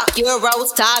pussy talk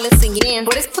Euros, dollars, and yen.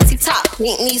 Boy, this pussy talk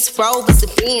Bentleys, Rovers,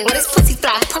 and Benz. Boy, this pussy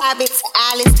fly private to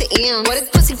islands to M. Boy, this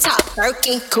pussy talk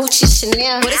Birkin, Gucci,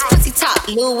 Chanel. Boy, this pussy talk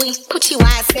Louis, Gucci,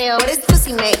 YSL. Boy, this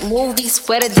pussy make movies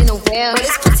wetter than a well. Boy,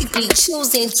 this pussy be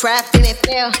choosing, drafting, and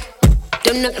fail.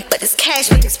 Don't nothing but this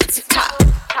cash when it's put some top.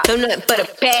 Don't nothing but a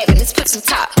bag when it's put some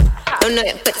top. Don't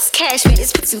nothing but this cash when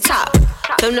it's put some top.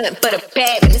 Don't nothing but a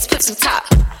bag when it's put some top.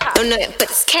 Don't nothing but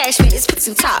this cash when it's put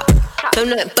some top. Don't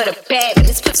nothing but a bag when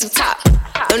it's put some top.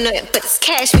 Don't nothing but this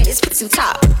cash when it's put some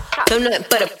top. Don't nothing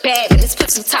but a bag when it's put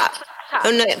some top.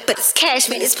 Don't nothing but this cash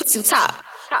when it's put some top.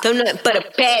 Don't nothing but a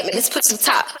bag when it's put some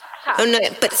top. Don't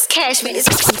nothing but this cash when it's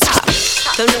put some top.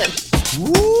 Don't nothing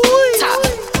top.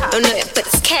 Don't nothing but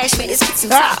this cash when it's put some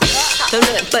top. Don't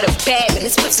nothing but a bag when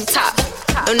it's put some top.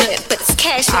 Don't nothing but this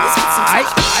cash when it's put some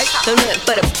top. Don't nothing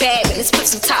but a bag when it's put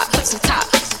some top. Put some top.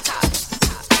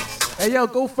 Hey yo,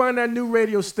 go find that new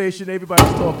radio station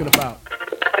everybody's talking about.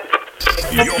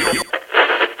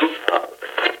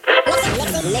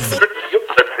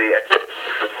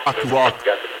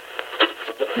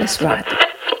 Let's ride.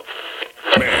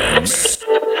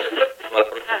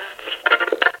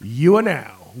 You are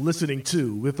now listening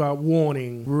to Without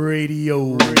Warning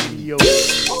Radio.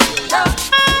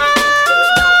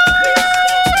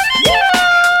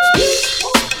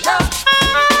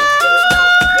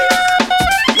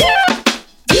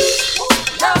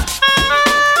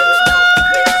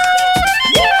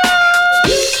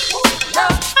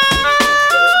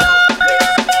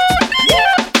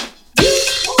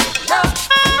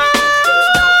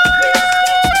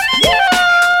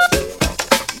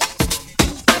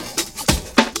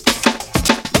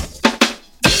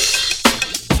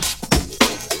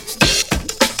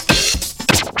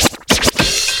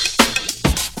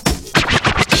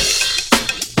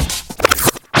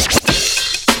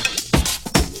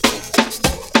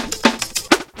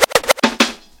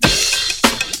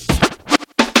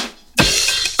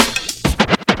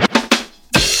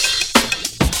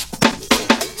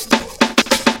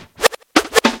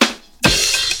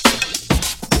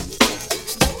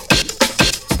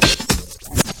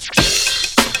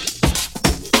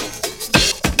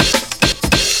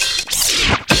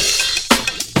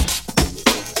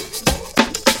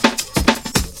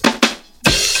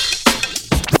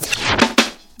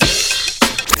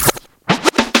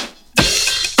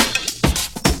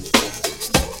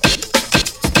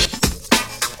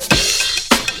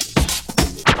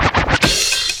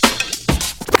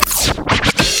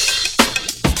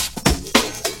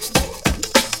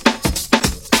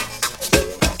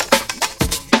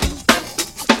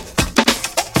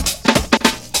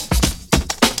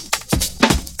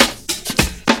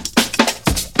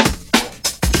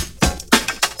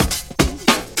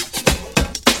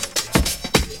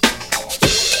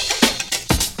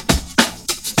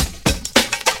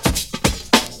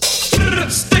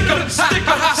 Stick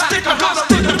 'em.